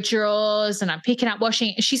going through her drawers and I'm picking up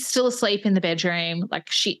washing. She's still asleep in the bedroom.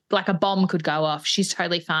 Like a bomb could go off. She's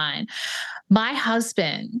totally fine. My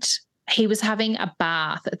husband, he was having a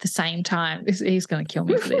bath at the same time. He's going to kill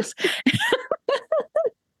me for this.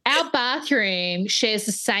 Our bathroom shares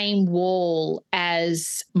the same wall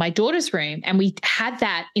as my daughter's room, and we had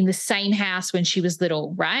that in the same house when she was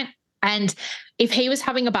little, right? And if he was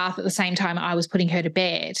having a bath at the same time I was putting her to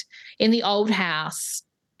bed, in the old house,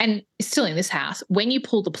 and still in this house, when you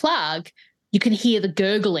pull the plug, you can hear the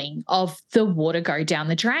gurgling of the water go down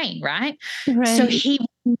the drain, right? So he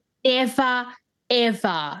never,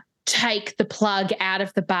 ever take the plug out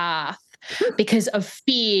of the bath because of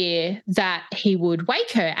fear that he would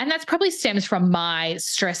wake her. And that's probably stems from my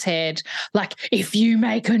stress head, like, if you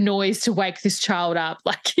make a noise to wake this child up,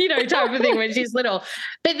 like, type of thing when she's little.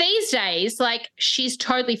 But these days, like, she's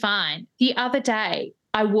totally fine. The other day,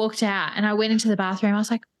 I walked out and I went into the bathroom. I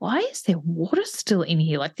was like, why is there water still in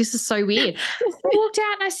here? Like, this is so weird. I walked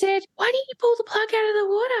out and I said, why didn't you pull the plug out of the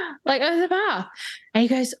water, like out of the bath? And he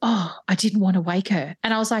goes, oh, I didn't want to wake her.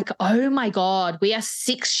 And I was like, oh my God, we are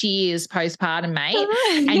 6 years postpartum, mate.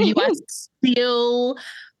 And you are still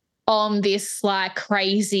on this like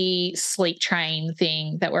crazy sleep train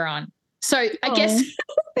thing that we're on. So I guess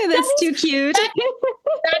that's too cute.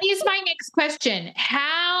 That is my next question.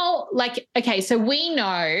 Okay, so we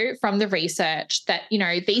know from the research that,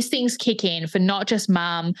 these things kick in for not just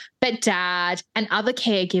mum, but dad and other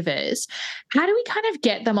caregivers. How do we kind of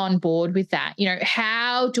get them on board with that?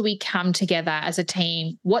 How do we come together as a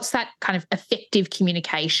team? What's that kind of effective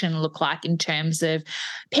communication look like in terms of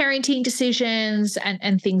parenting decisions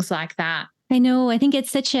and things like that? I know. I think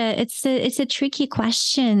it's it's a tricky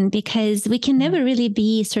question, because we can never really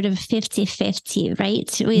be sort of 50-50,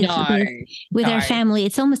 right? With our family.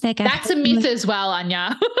 It's almost like that's a myth as well,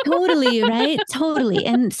 Anya. Totally, right? Totally.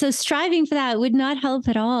 And so striving for that would not help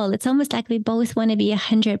at all. It's almost like we both want to be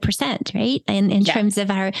 100%, right? And in terms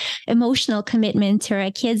of our emotional commitment to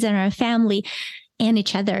our kids and our family and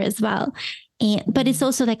each other as well. But it's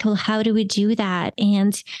also like, well, how do we do that?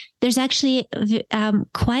 And there's actually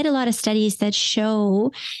quite a lot of studies that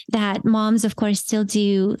show that moms, of course, still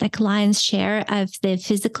do like lion's share of the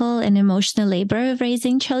physical and emotional labor of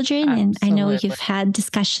raising children. Absolutely. And I know you've had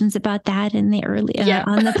discussions about that in the early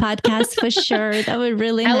on the podcast for sure. That would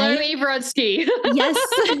really Hello, Eve Brodsky. Yes.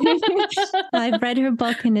 I've read her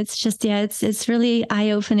book, and it's just, it's really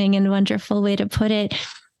eye-opening and wonderful way to put it.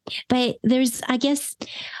 But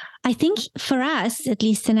I think for us, at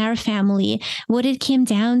least in our family, what it came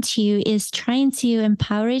down to is trying to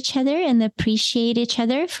empower each other and appreciate each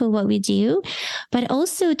other for what we do, but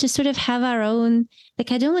also to sort of have our own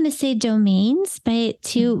like, I don't want to say domains, but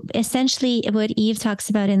to essentially what Eve talks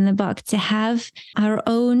about in the book, to have our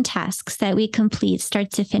own tasks that we complete start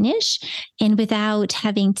to finish, and without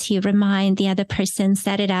having to remind the other person,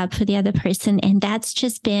 set it up for the other person. And that's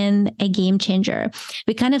just been a game changer.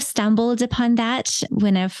 We kind of stumbled upon that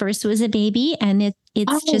when I first was a baby, and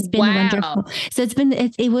it's just been wonderful. So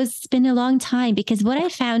it's been a long time, because what I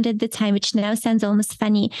found at the time, which now sounds almost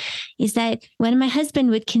funny, is that when my husband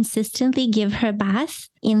would consistently give her a bath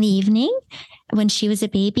in the evening when she was a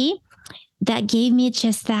baby, that gave me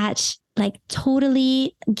just that like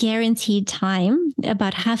totally guaranteed time,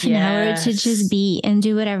 about half an hour to just be and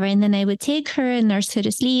do whatever. And then I would take her and nurse her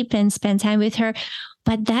to sleep and spend time with her.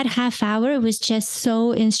 But that half hour was just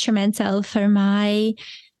so instrumental for my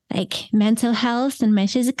like mental health and my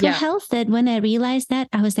physical health, that when I realized that,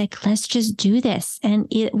 I was like, let's just do this. And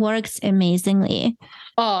it works amazingly.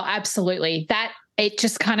 Oh, absolutely. It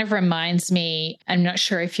just kind of reminds me, I'm not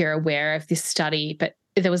sure if you're aware of this study, but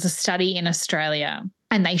there was a study in Australia,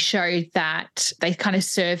 and they showed that they kind of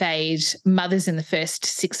surveyed mothers in the first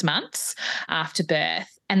 6 months after birth.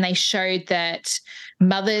 And they showed that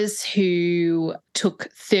mothers who took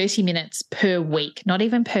 30 minutes per week, not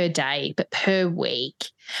even per day, but per week,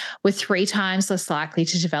 were 3 times less likely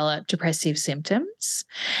to develop depressive symptoms,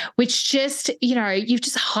 which just, you've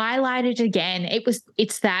just highlighted again.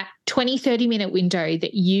 It's that 20, 30-minute window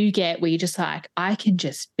that you get where you're just like, I can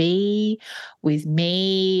just be with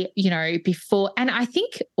me, before. And I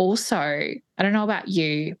think also, I don't know about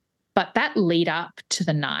you, but that lead up to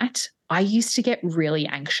the night, I used to get really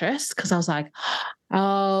anxious because I was like,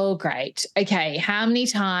 oh, great. Okay, how many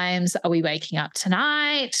times are we waking up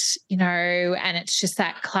tonight? And it's just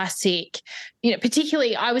that classic,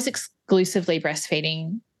 particularly I was exclusively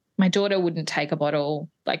breastfeeding. My daughter wouldn't take a bottle.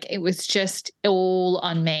 Like, it was just all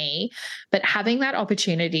on me. But having that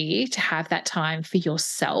opportunity to have that time for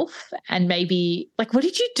yourself, and maybe like, what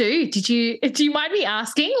did you do? Do you mind me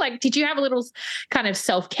asking? Like, did you have a little kind of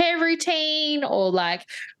self-care routine, or like,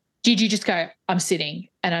 did you just go, I'm sitting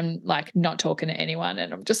and I'm like not talking to anyone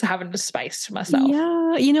and I'm just having the space to myself?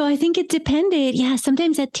 Yeah. I think it depended. Yeah.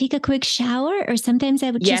 Sometimes I'd take a quick shower, or sometimes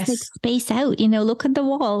I would just like space out, look at the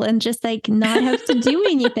wall and just like not have to do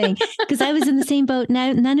anything. Because I was in the same boat.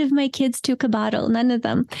 Now, none of my kids took a bottle, none of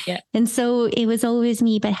them. Yeah. And so it was always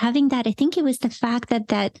me. But having that, I think it was the fact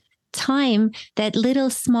that time, that little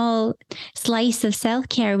small slice of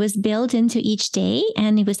self-care was built into each day,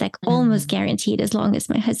 and it was like almost guaranteed as long as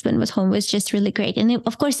my husband was home, was just really great. And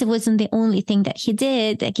of course it wasn't the only thing that he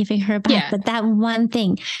did, like giving her a bath, but that one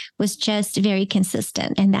thing was just very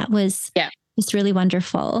consistent, and that was just really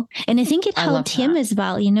wonderful. And I think it helped him as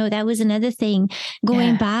well. That was another thing,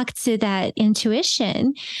 going back to that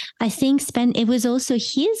intuition. I think it was also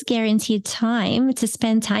his guaranteed time to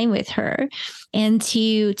spend time with her and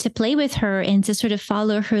to play with her and to sort of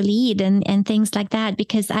follow her lead and things like that.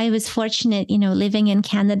 Because I was fortunate, living in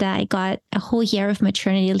Canada, I got a whole year of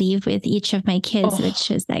maternity leave with each of my kids, which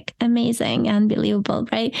was like amazing, unbelievable,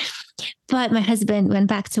 right? But my husband went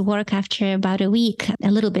back to work after about a week, a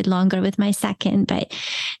little bit longer with my second, but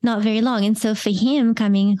not very long. And so for him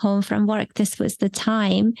coming home from work, this was the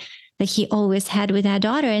time that he always had with our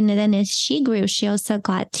daughter. And then as she grew, she also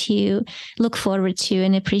got to look forward to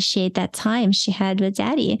and appreciate that time she had with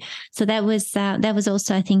daddy. So that was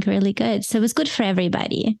also, I think, really good. So it was good for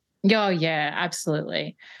everybody. Oh, yeah,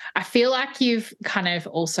 absolutely. I feel like you've kind of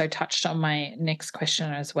also touched on my next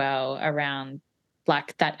question as well, around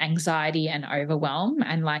like that anxiety and overwhelm,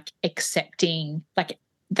 and like accepting like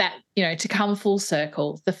that, to come full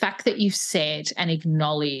circle, the fact that you've said and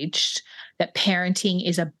acknowledged that parenting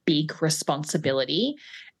is a big responsibility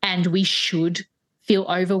and we should feel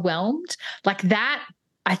overwhelmed. Like that,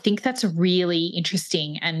 I think that's really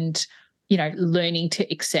interesting. And, learning to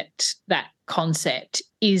accept that concept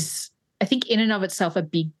is, I think, in and of itself a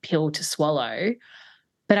big pill to swallow.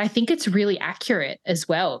 But I think it's really accurate as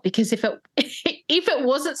well, because if it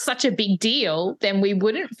wasn't such a big deal, then we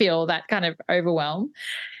wouldn't feel that kind of overwhelm.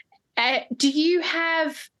 Do you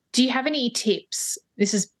have any tips?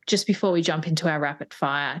 This is just before we jump into our rapid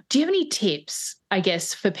fire. Do you have any tips, I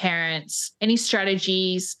guess, for parents, any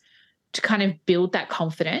strategies to kind of build that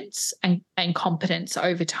confidence and competence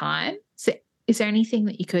over time? Is there anything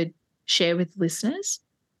that you could share with listeners?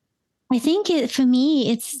 I think for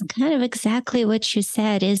me, it's kind of exactly what you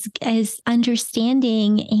said, is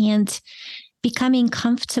understanding and becoming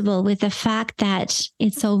comfortable with the fact that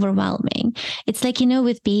it's overwhelming. It's like,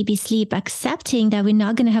 with baby sleep, accepting that we're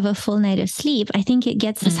not going to have a full night of sleep. I think it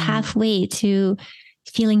gets us halfway to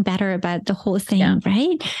feeling better about the whole thing,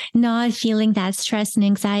 right? Not feeling that stress and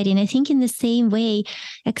anxiety. And I think in the same way,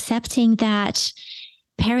 accepting that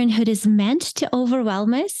parenthood is meant to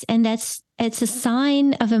overwhelm us, and it's a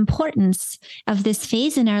sign of importance of this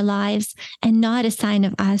phase in our lives and not a sign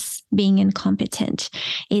of us being incompetent.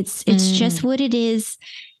 It's just what it is.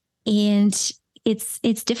 And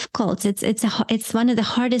it's difficult. It's one of the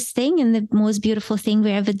hardest thing and the most beautiful thing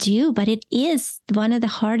we ever do, but it is one of the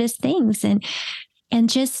hardest things. And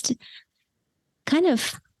just kind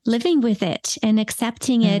of living with it and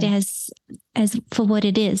accepting it as for what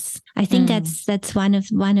it is. I think that's one of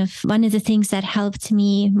the things that helped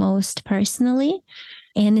me most personally.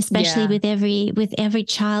 And especially with every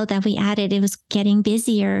child that we added, it was getting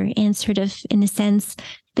busier and sort of, in a sense,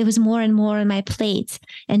 there was more and more on my plate.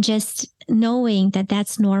 And just knowing that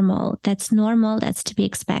that's normal, that's to be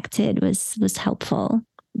expected was helpful.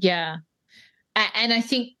 Yeah. And I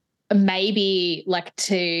think maybe like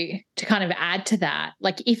to kind of add to that,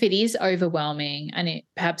 like if it is overwhelming and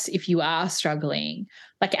perhaps if you are struggling,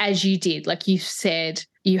 like as you did, like you said,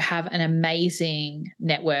 you have an amazing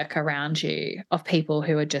network around you of people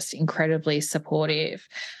who are just incredibly supportive.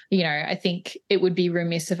 You know, I think it would be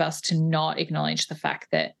remiss of us to not acknowledge the fact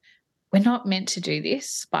that we're not meant to do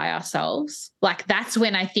this by ourselves. Like that's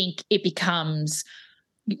when I think it becomes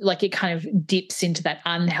like it kind of dips into that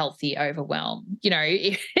unhealthy overwhelm. You know,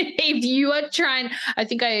 if you are trying, I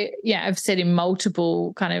think I've said in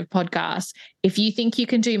multiple kind of podcasts, if you think you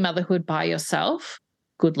can do motherhood by yourself,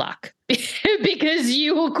 good luck, because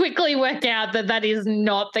you will quickly work out that is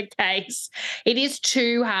not the case. It is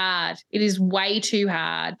too hard. It is way too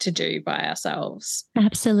hard to do by ourselves.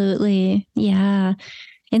 Absolutely. Yeah.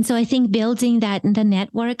 And so I think building the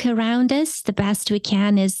network around us the best we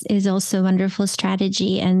can is also a wonderful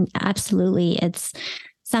strategy. And absolutely, it's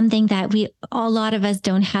something that a lot of us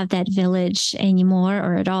don't have that village anymore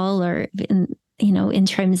or at all, or in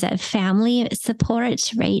terms of family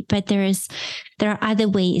support, right? But there are other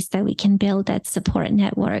ways that we can build that support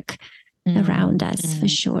network around us for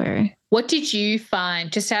sure. What did you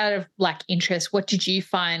find, just out of like interest, what did you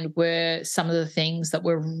find were some of the things that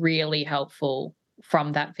were really helpful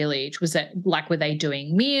from that village? Was it like, were they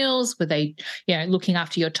doing meals? Were they, looking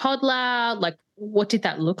after your toddler? Like, what did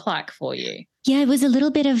that look like for you? Yeah, it was a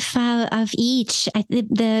little bit of each.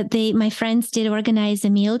 My friends did organize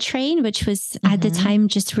a meal train, which was at the time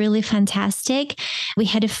just really fantastic. We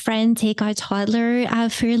had a friend take our toddler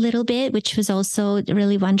for a little bit, which was also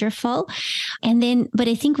really wonderful. And then, but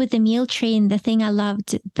I think with the meal train, the thing I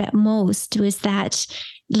loved most was that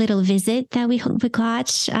little visit that we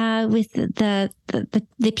got with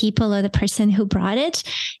the people or the person who brought it,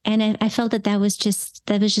 and I felt that was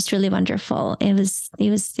just really wonderful. It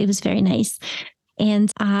was very nice.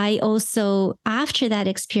 And I also, after that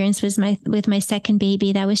experience with my second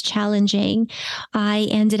baby, that was challenging. I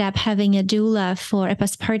ended up having a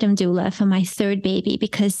postpartum doula for my third baby,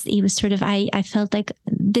 because it was sort of, I felt like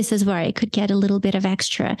this is where I could get a little bit of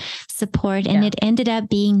extra support. And it ended up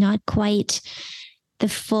being not quite the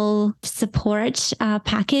full support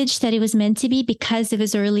package that it was meant to be, because it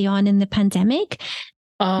was early on in the pandemic.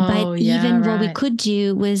 But even what we could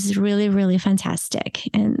do was really, really fantastic.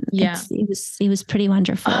 And it was pretty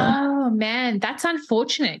wonderful. Oh man, that's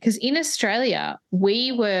unfortunate, because in Australia,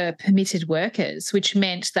 we were permitted workers, which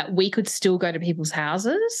meant that we could still go to people's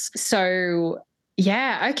houses. So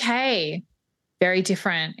okay. Very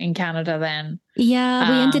different in Canada then. Yeah,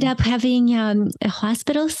 we ended up having a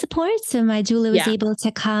hospital support. So my doula was able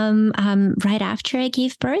to come right after I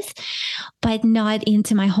gave birth, but not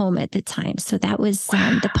into my home at the time. So that was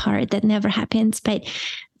the part that never happened. But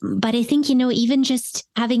I think, even just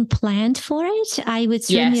having planned for it, I would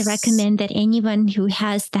certainly recommend that anyone who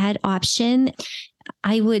has that option,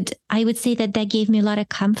 I would say that gave me a lot of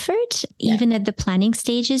comfort, even at the planning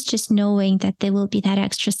stages, just knowing that there will be that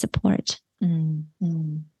extra support.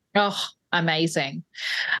 Oh, amazing.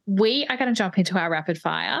 We are going to jump into our rapid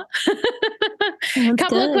fire.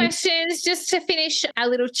 Couple of questions just to finish our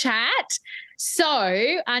little chat.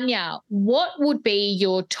 So, Anya, what would be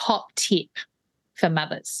your top tip for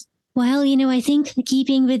mothers? Well, I think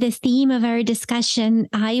keeping with the theme of our discussion,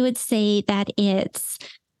 I would say that it's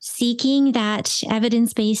seeking that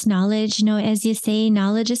evidence-based knowledge. As you say,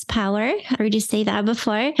 knowledge is power. I heard you say that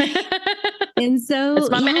before. And so it's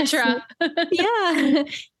my mantra.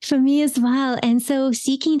 For me as well. And so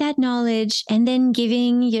seeking that knowledge and then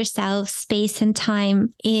giving yourself space and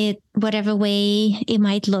time in whatever way it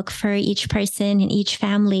might look for each person and each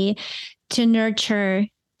family to nurture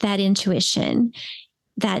that intuition.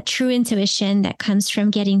 That true intuition that comes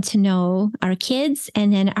from getting to know our kids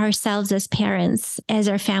and then ourselves as parents, as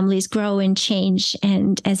our families grow and change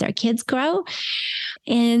and as our kids grow.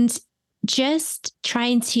 And just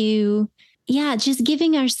trying to yeah, just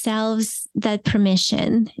giving ourselves that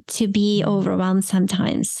permission to be overwhelmed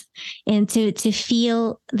sometimes and to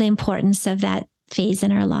feel the importance of that phase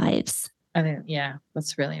in our lives. I think, yeah,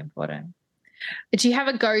 that's really important. Do you have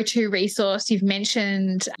a go-to resource? You've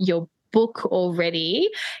mentioned your book already.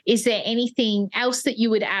 Is there anything else that you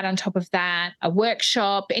would add on top of that? A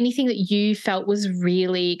workshop, anything that you felt was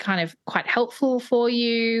really kind of quite helpful for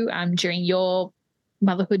you during your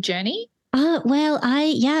motherhood journey?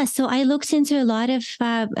 So I looked into a lot of,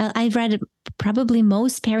 I've read probably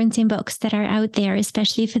most parenting books that are out there,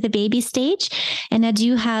 especially for the baby stage. And I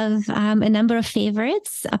do have a number of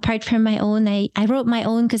favorites apart from my own. I wrote my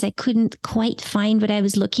own because I couldn't quite find what I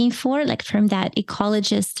was looking for, like from that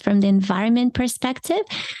ecologist, from the environment perspective.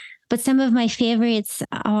 But some of my favorites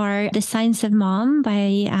are The Science of Mom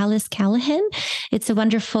by Alice Callahan. It's a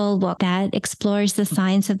wonderful book that explores the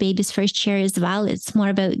science of baby's first year as well. It's more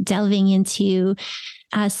about delving into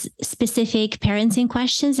specific parenting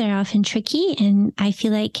questions that are often tricky. And I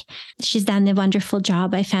feel like she's done a wonderful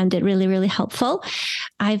job. I found it really, really helpful.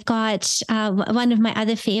 I've got one of my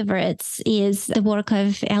other favorites is the work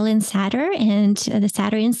of Ellen Satter and the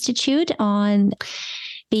Satter Institute on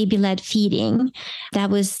baby-led feeding.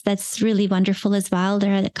 That's really wonderful as well.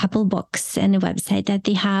 There are a couple books and a website that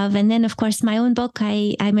they have. And then, of course, my own book.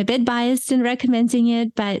 I'm a bit biased in recommending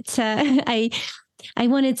it, but I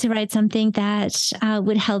wanted to write something that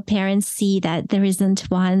would help parents see that there isn't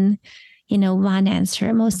one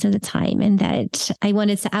answer most of the time, and that I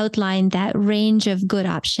wanted to outline that range of good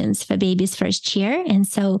options for baby's first year. And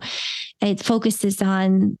so it focuses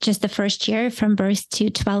on just the first year from birth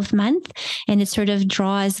to 12th month. And it sort of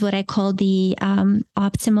draws what I call the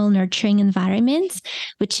optimal nurturing environment,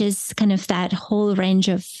 which is kind of that whole range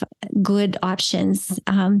of good options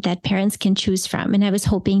that parents can choose from. And I was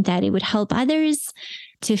hoping that it would help others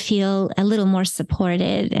to feel a little more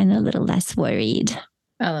supported and a little less worried.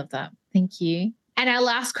 I love that. Thank you. And our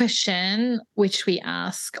last question, which we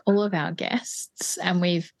ask all of our guests, and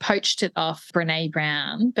we've poached it off Brené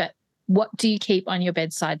Brown, but what do you keep on your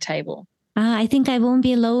bedside table? I think I won't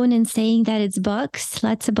be alone in saying that it's books,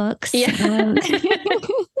 lots of books. Yeah.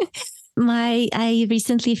 I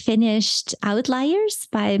recently finished Outliers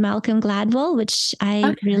by Malcolm Gladwell, which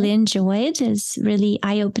I really enjoyed. It's really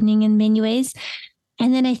eye-opening in many ways.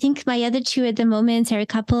 And then I think my other two at the moment are a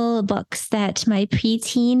couple of books that my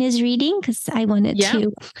preteen is reading, because I wanted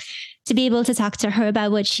to be able to talk to her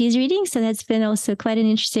about what she's reading. So that's been also quite an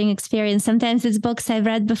interesting experience. Sometimes it's books I've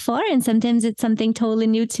read before, and sometimes it's something totally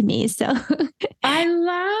new to me. So I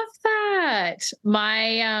love that.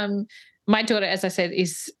 My daughter, as I said,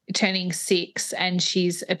 is turning 6, and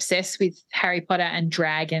she's obsessed with Harry Potter and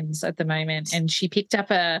dragons at the moment. And she picked up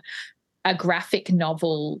a graphic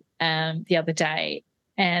novel the other day.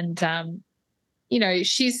 And,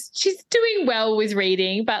 she's doing well with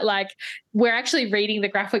reading, but like we're actually reading the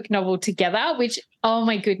graphic novel together, which, oh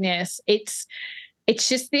my goodness, it's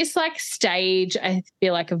just this like stage, I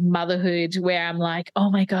feel like, of motherhood where I'm like,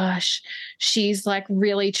 oh my gosh, she's like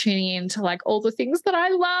really tuning into like all the things that I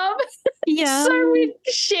love. Yeah. So we're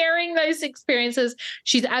sharing those experiences.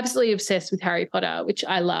 She's absolutely obsessed with Harry Potter, which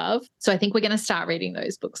I love. So I think we're going to start reading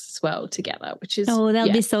those books as well together, which is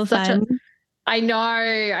that'll be so fun. I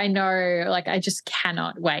know. Like, I just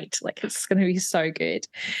cannot wait. Like, it's going to be so good.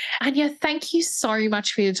 Anya, thank you so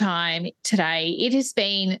much for your time today. It has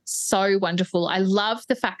been so wonderful. I love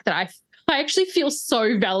the fact that I actually feel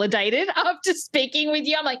so validated after speaking with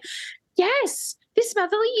you. I'm like, yes, this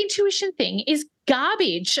motherly intuition thing is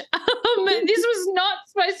garbage. This was not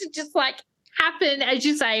supposed to just like happen, as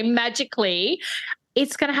you say, magically.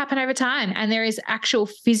 It's going to happen over time. And there is actual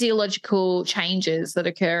physiological changes that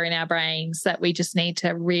occur in our brains that we just need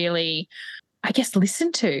to really, I guess,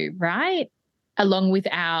 listen to, right? Along with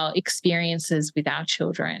our experiences with our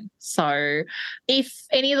children. So if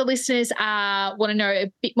any of the listeners want to know a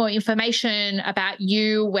bit more information about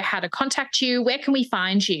you, how to contact you, where can we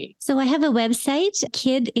find you? So I have a website,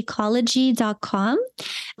 kidecology.com.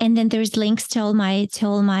 And then there's links to all my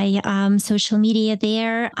social media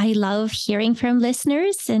there. I love hearing from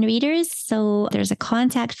listeners and readers. So there's a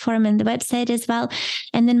contact form on the website as well.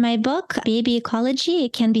 And then my book, Baby Ecology,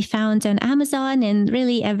 it can be found on Amazon and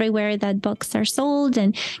really everywhere that books are sold,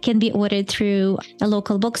 and can be ordered through a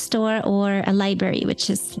local bookstore or a library, which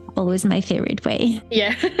is always my favorite way.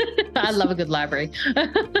 Yeah, I love a good library.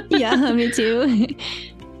 Yeah, me too.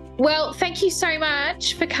 Well, thank you so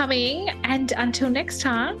much for coming. And until next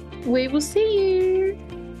time, we will see you.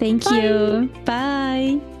 Thank you.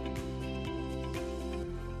 Bye.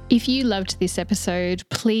 If you loved this episode,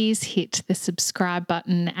 please hit the subscribe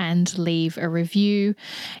button and leave a review.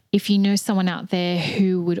 If you know someone out there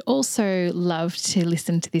who would also love to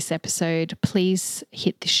listen to this episode, please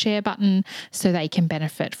hit the share button so they can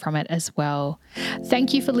benefit from it as well.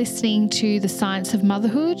 Thank you for listening to The Science of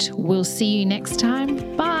Motherhood. We'll see you next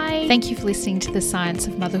time. Bye. Thank you for listening to The Science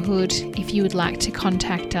of Motherhood. If you would like to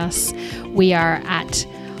contact us, we are at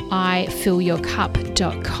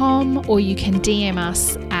ifillyourcup.com, or you can DM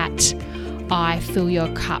us at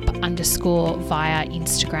ifillyourcup_ via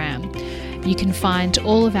Instagram. You can find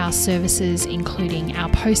all of our services, including our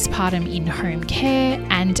postpartum in-home care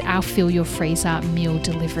and our Fill Your Freezer meal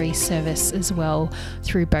delivery service as well,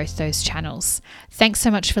 through both those channels. Thanks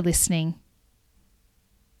so much for listening.